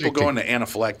you're think allergic people go into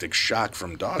anaphylactic shock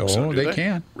from dogs. Oh, they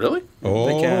can. Really? Oh,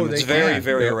 they can. It's very,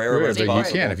 very rare. But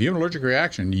you can. If you have an allergic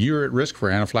reaction, you're at risk for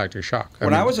anaphylactic shock.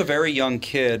 When I was a very young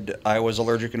kid, I was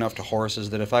allergic enough to horses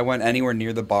that if I went anywhere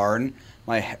near the barn,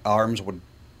 my arms would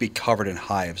be covered in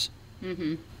hives.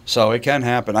 Mm-hmm. So it can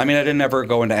happen. I mean, I didn't ever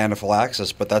go into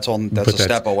anaphylaxis, but that's a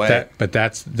step away.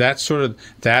 That's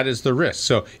that is the risk.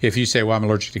 So if you say, "Well, I'm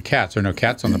allergic to cats," there are no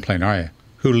cats on the plane, are you?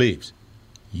 Who leaves?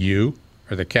 You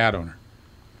or the cat owner?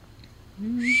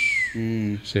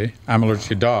 See, I'm allergic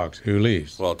to dogs. Who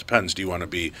leaves? Well, it depends. Do you want to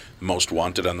be most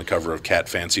wanted on the cover of Cat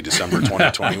Fancy December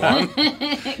 2021?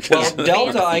 Well,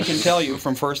 Delta, I can tell you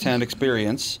from firsthand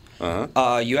experience, you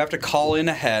have to call in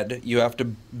ahead. You have to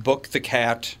book the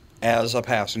cat as a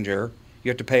passenger. You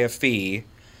have to pay a fee.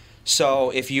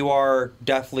 So if you are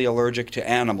deathly allergic to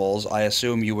animals, I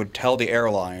assume you would tell the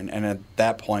airline, and at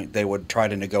that point they would try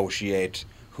to negotiate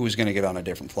who's going to get on a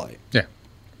different flight. Yeah.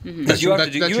 Because you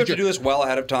have to do this well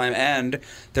ahead of time, and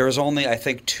there is only, I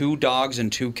think, 2 dogs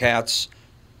and 2 cats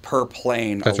per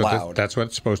plane allowed. That's what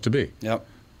it's supposed to be. Yep.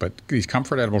 But these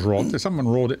comfort animals someone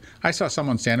rolled it. I saw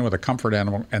someone standing with a comfort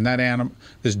animal, and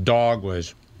this dog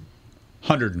was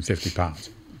 150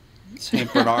 pounds.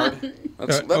 St. Bernard.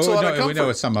 That's a lot of comfort. We know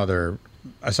it's some other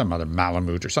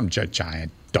Malamute or some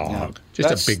giant dog,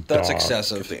 a big dog. That's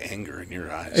excessive. Get the anger in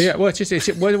your eyes. Yeah, well, it's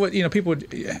what you know. People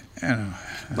would. I don't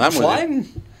know.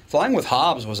 Flying with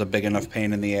Hobbs was a big enough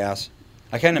pain in the ass.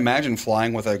 I can't imagine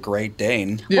flying with a Great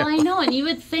Dane. Yeah. Well, I know, and you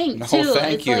would think, no, too.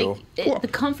 Thank you. The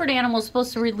comfort animal is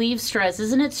supposed to relieve stress.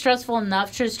 Isn't it stressful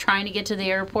enough just trying to get to the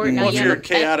airport? Well, if you're a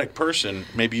chaotic person,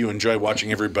 maybe you enjoy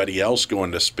watching everybody else go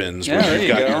into spins. Yeah, there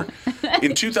you go.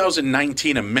 In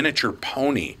 2019, a miniature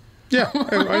pony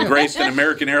Yeah. graced an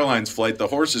American Airlines flight. The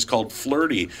horse is called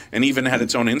Flirty and even had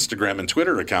its own Instagram and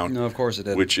Twitter account. No, of course it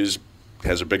did. Which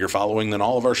has a bigger following than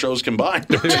all of our shows combined,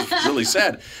 which is really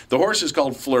sad. The horse is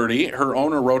called Flirty. Her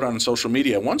owner wrote on social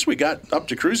media, once we got up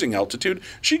to cruising altitude,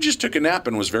 she just took a nap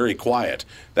and was very quiet.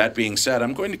 That being said,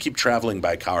 I'm going to keep traveling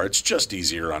by car. It's just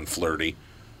easier on Flirty.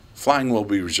 Flying will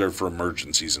be reserved for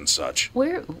emergencies and such.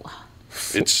 Where?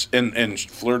 It's and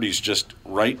Flirty's just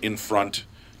right in front,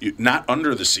 not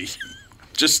under the seat,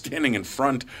 just standing in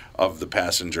front of the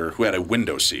passenger who had a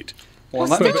window seat. Well,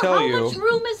 let me tell you. How much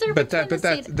room is there between the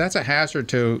seats? That's a hazard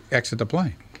to exit the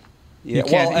plane. Yeah,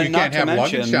 you can't have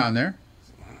luggage down there.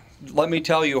 let me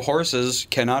tell you, horses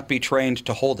cannot be trained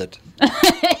to hold it.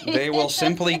 They will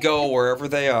simply go wherever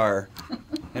they are.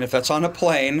 And if that's on a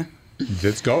plane,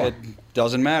 it's going. It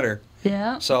doesn't matter.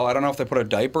 Yeah. So I don't know if they put a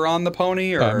diaper on the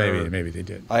pony or maybe they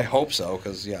did. I hope so,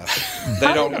 because they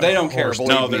don't care.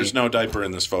 No, there's no diaper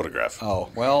in this photograph. Oh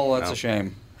well, that's a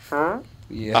shame.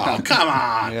 Yeah. Oh, come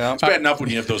on. Yeah. It's bad enough when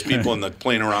you have those people in the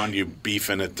plane around you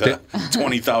beefing at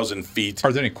 20,000 feet.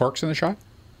 Are there any corks in the shot?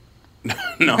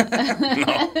 No.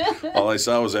 All I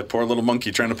saw was that poor little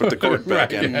monkey trying to put the cork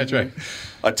back in. Yeah, that's right.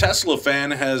 A Tesla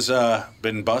fan has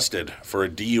been busted for a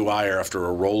DUI after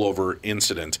a rollover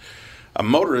incident. A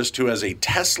motorist who has a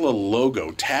Tesla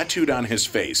logo tattooed on his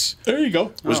face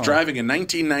was driving a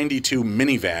 1992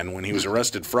 minivan when he was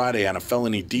arrested Friday on a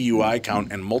felony DUI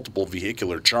count and multiple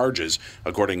vehicular charges,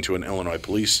 according to an Illinois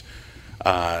police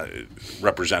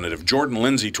representative. Jordan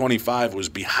Lindsay, 25, was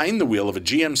behind the wheel of a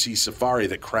GMC Safari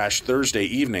that crashed Thursday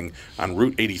evening on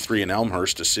Route 83 in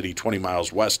Elmhurst, a city 20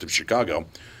 miles west of Chicago.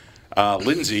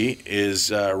 Lindsay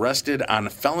is arrested on a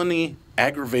felony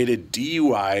aggravated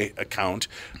DUI account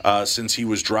since he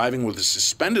was driving with a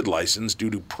suspended license due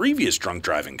to previous drunk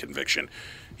driving conviction.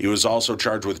 He was also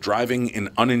charged with driving an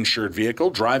uninsured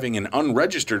vehicle, driving an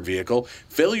unregistered vehicle,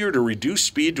 failure to reduce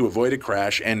speed to avoid a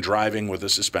crash, and driving with a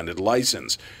suspended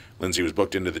license. Lindsay was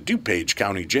booked into the DuPage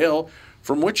County Jail,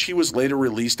 from which he was later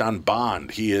released on bond.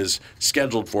 He is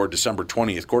scheduled for December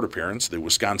 20th court appearance. The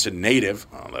Wisconsin native,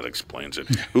 that explains it,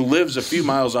 who lives a few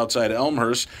miles outside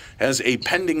Elmhurst, has a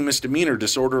pending misdemeanor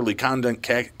disorderly conduct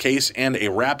case and a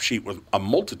rap sheet with a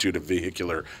multitude of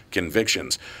vehicular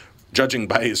convictions. Judging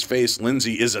by his face,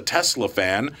 Lindsay is a Tesla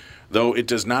fan, though it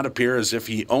does not appear as if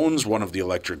he owns one of the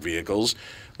electric vehicles.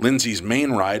 Lindsay's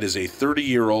main ride is a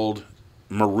 30-year-old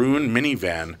maroon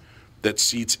minivan that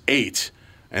seats 8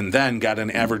 and then got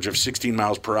an average of 16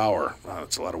 miles per hour.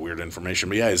 That's a lot of weird information.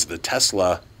 But yeah, is the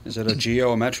Tesla... Is it a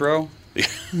Geo Metro?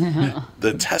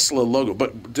 The Tesla logo.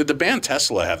 But did the band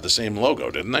Tesla have the same logo,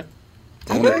 didn't they?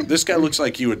 This guy looks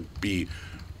like he would be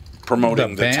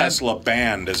promoting the Tesla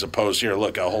band as opposed here.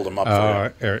 Look, I'll hold him up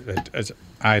for you.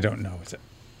 I don't know. Is it?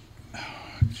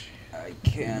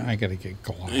 I got to get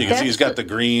glasses. You can see he's got the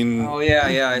green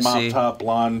I mop see. top,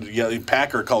 blonde,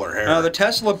 Packer color hair. No, the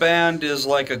Tesla band is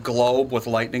like a globe with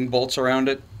lightning bolts around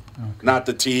it. Okay. Not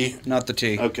the T? Not the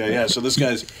T. Okay, yeah, so this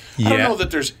guy's... I don't know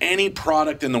that there's any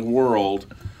product in the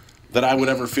world that I would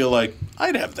ever feel like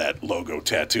I'd have that logo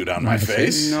tattooed on my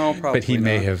face. No, probably But he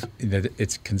may not. have...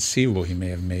 It's conceivable he may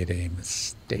have made a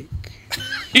mistake.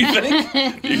 You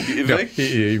think? You No, think?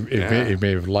 he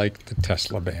may have liked the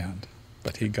Tesla band,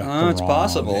 but he got the wrong... It's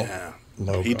possible. Yeah.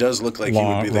 Logo. He does look like he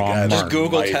would be the guy that Just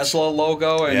Google might- Tesla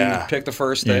logo and pick the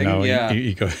first thing.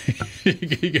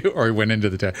 He or he went into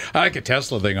the I like a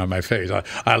Tesla thing on my face.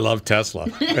 I love Tesla,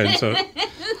 and so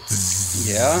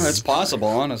yeah, it's possible.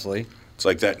 Honestly, it's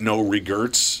like that no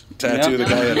regrets tattoo. The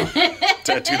guy had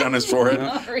tattooed on his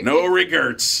forehead. No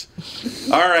regrets.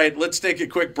 All right, let's take a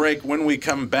quick break. When we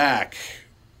come back,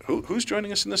 who's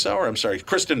joining us in this hour? I'm sorry,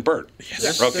 Kristen Burt.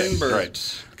 Yes, Okay, Kristen Burt.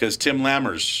 right. Because Tim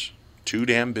Lammers too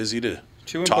damn busy to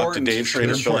Too talk to important. Dave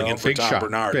Schrader, filling in for Big Tom shot.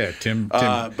 Bernard. Yeah, Tim.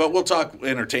 But we'll talk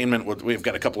entertainment. We've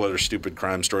got a couple other stupid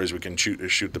crime stories we can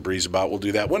shoot the breeze about. We'll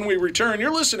do that when we return.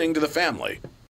 You're listening to The Family.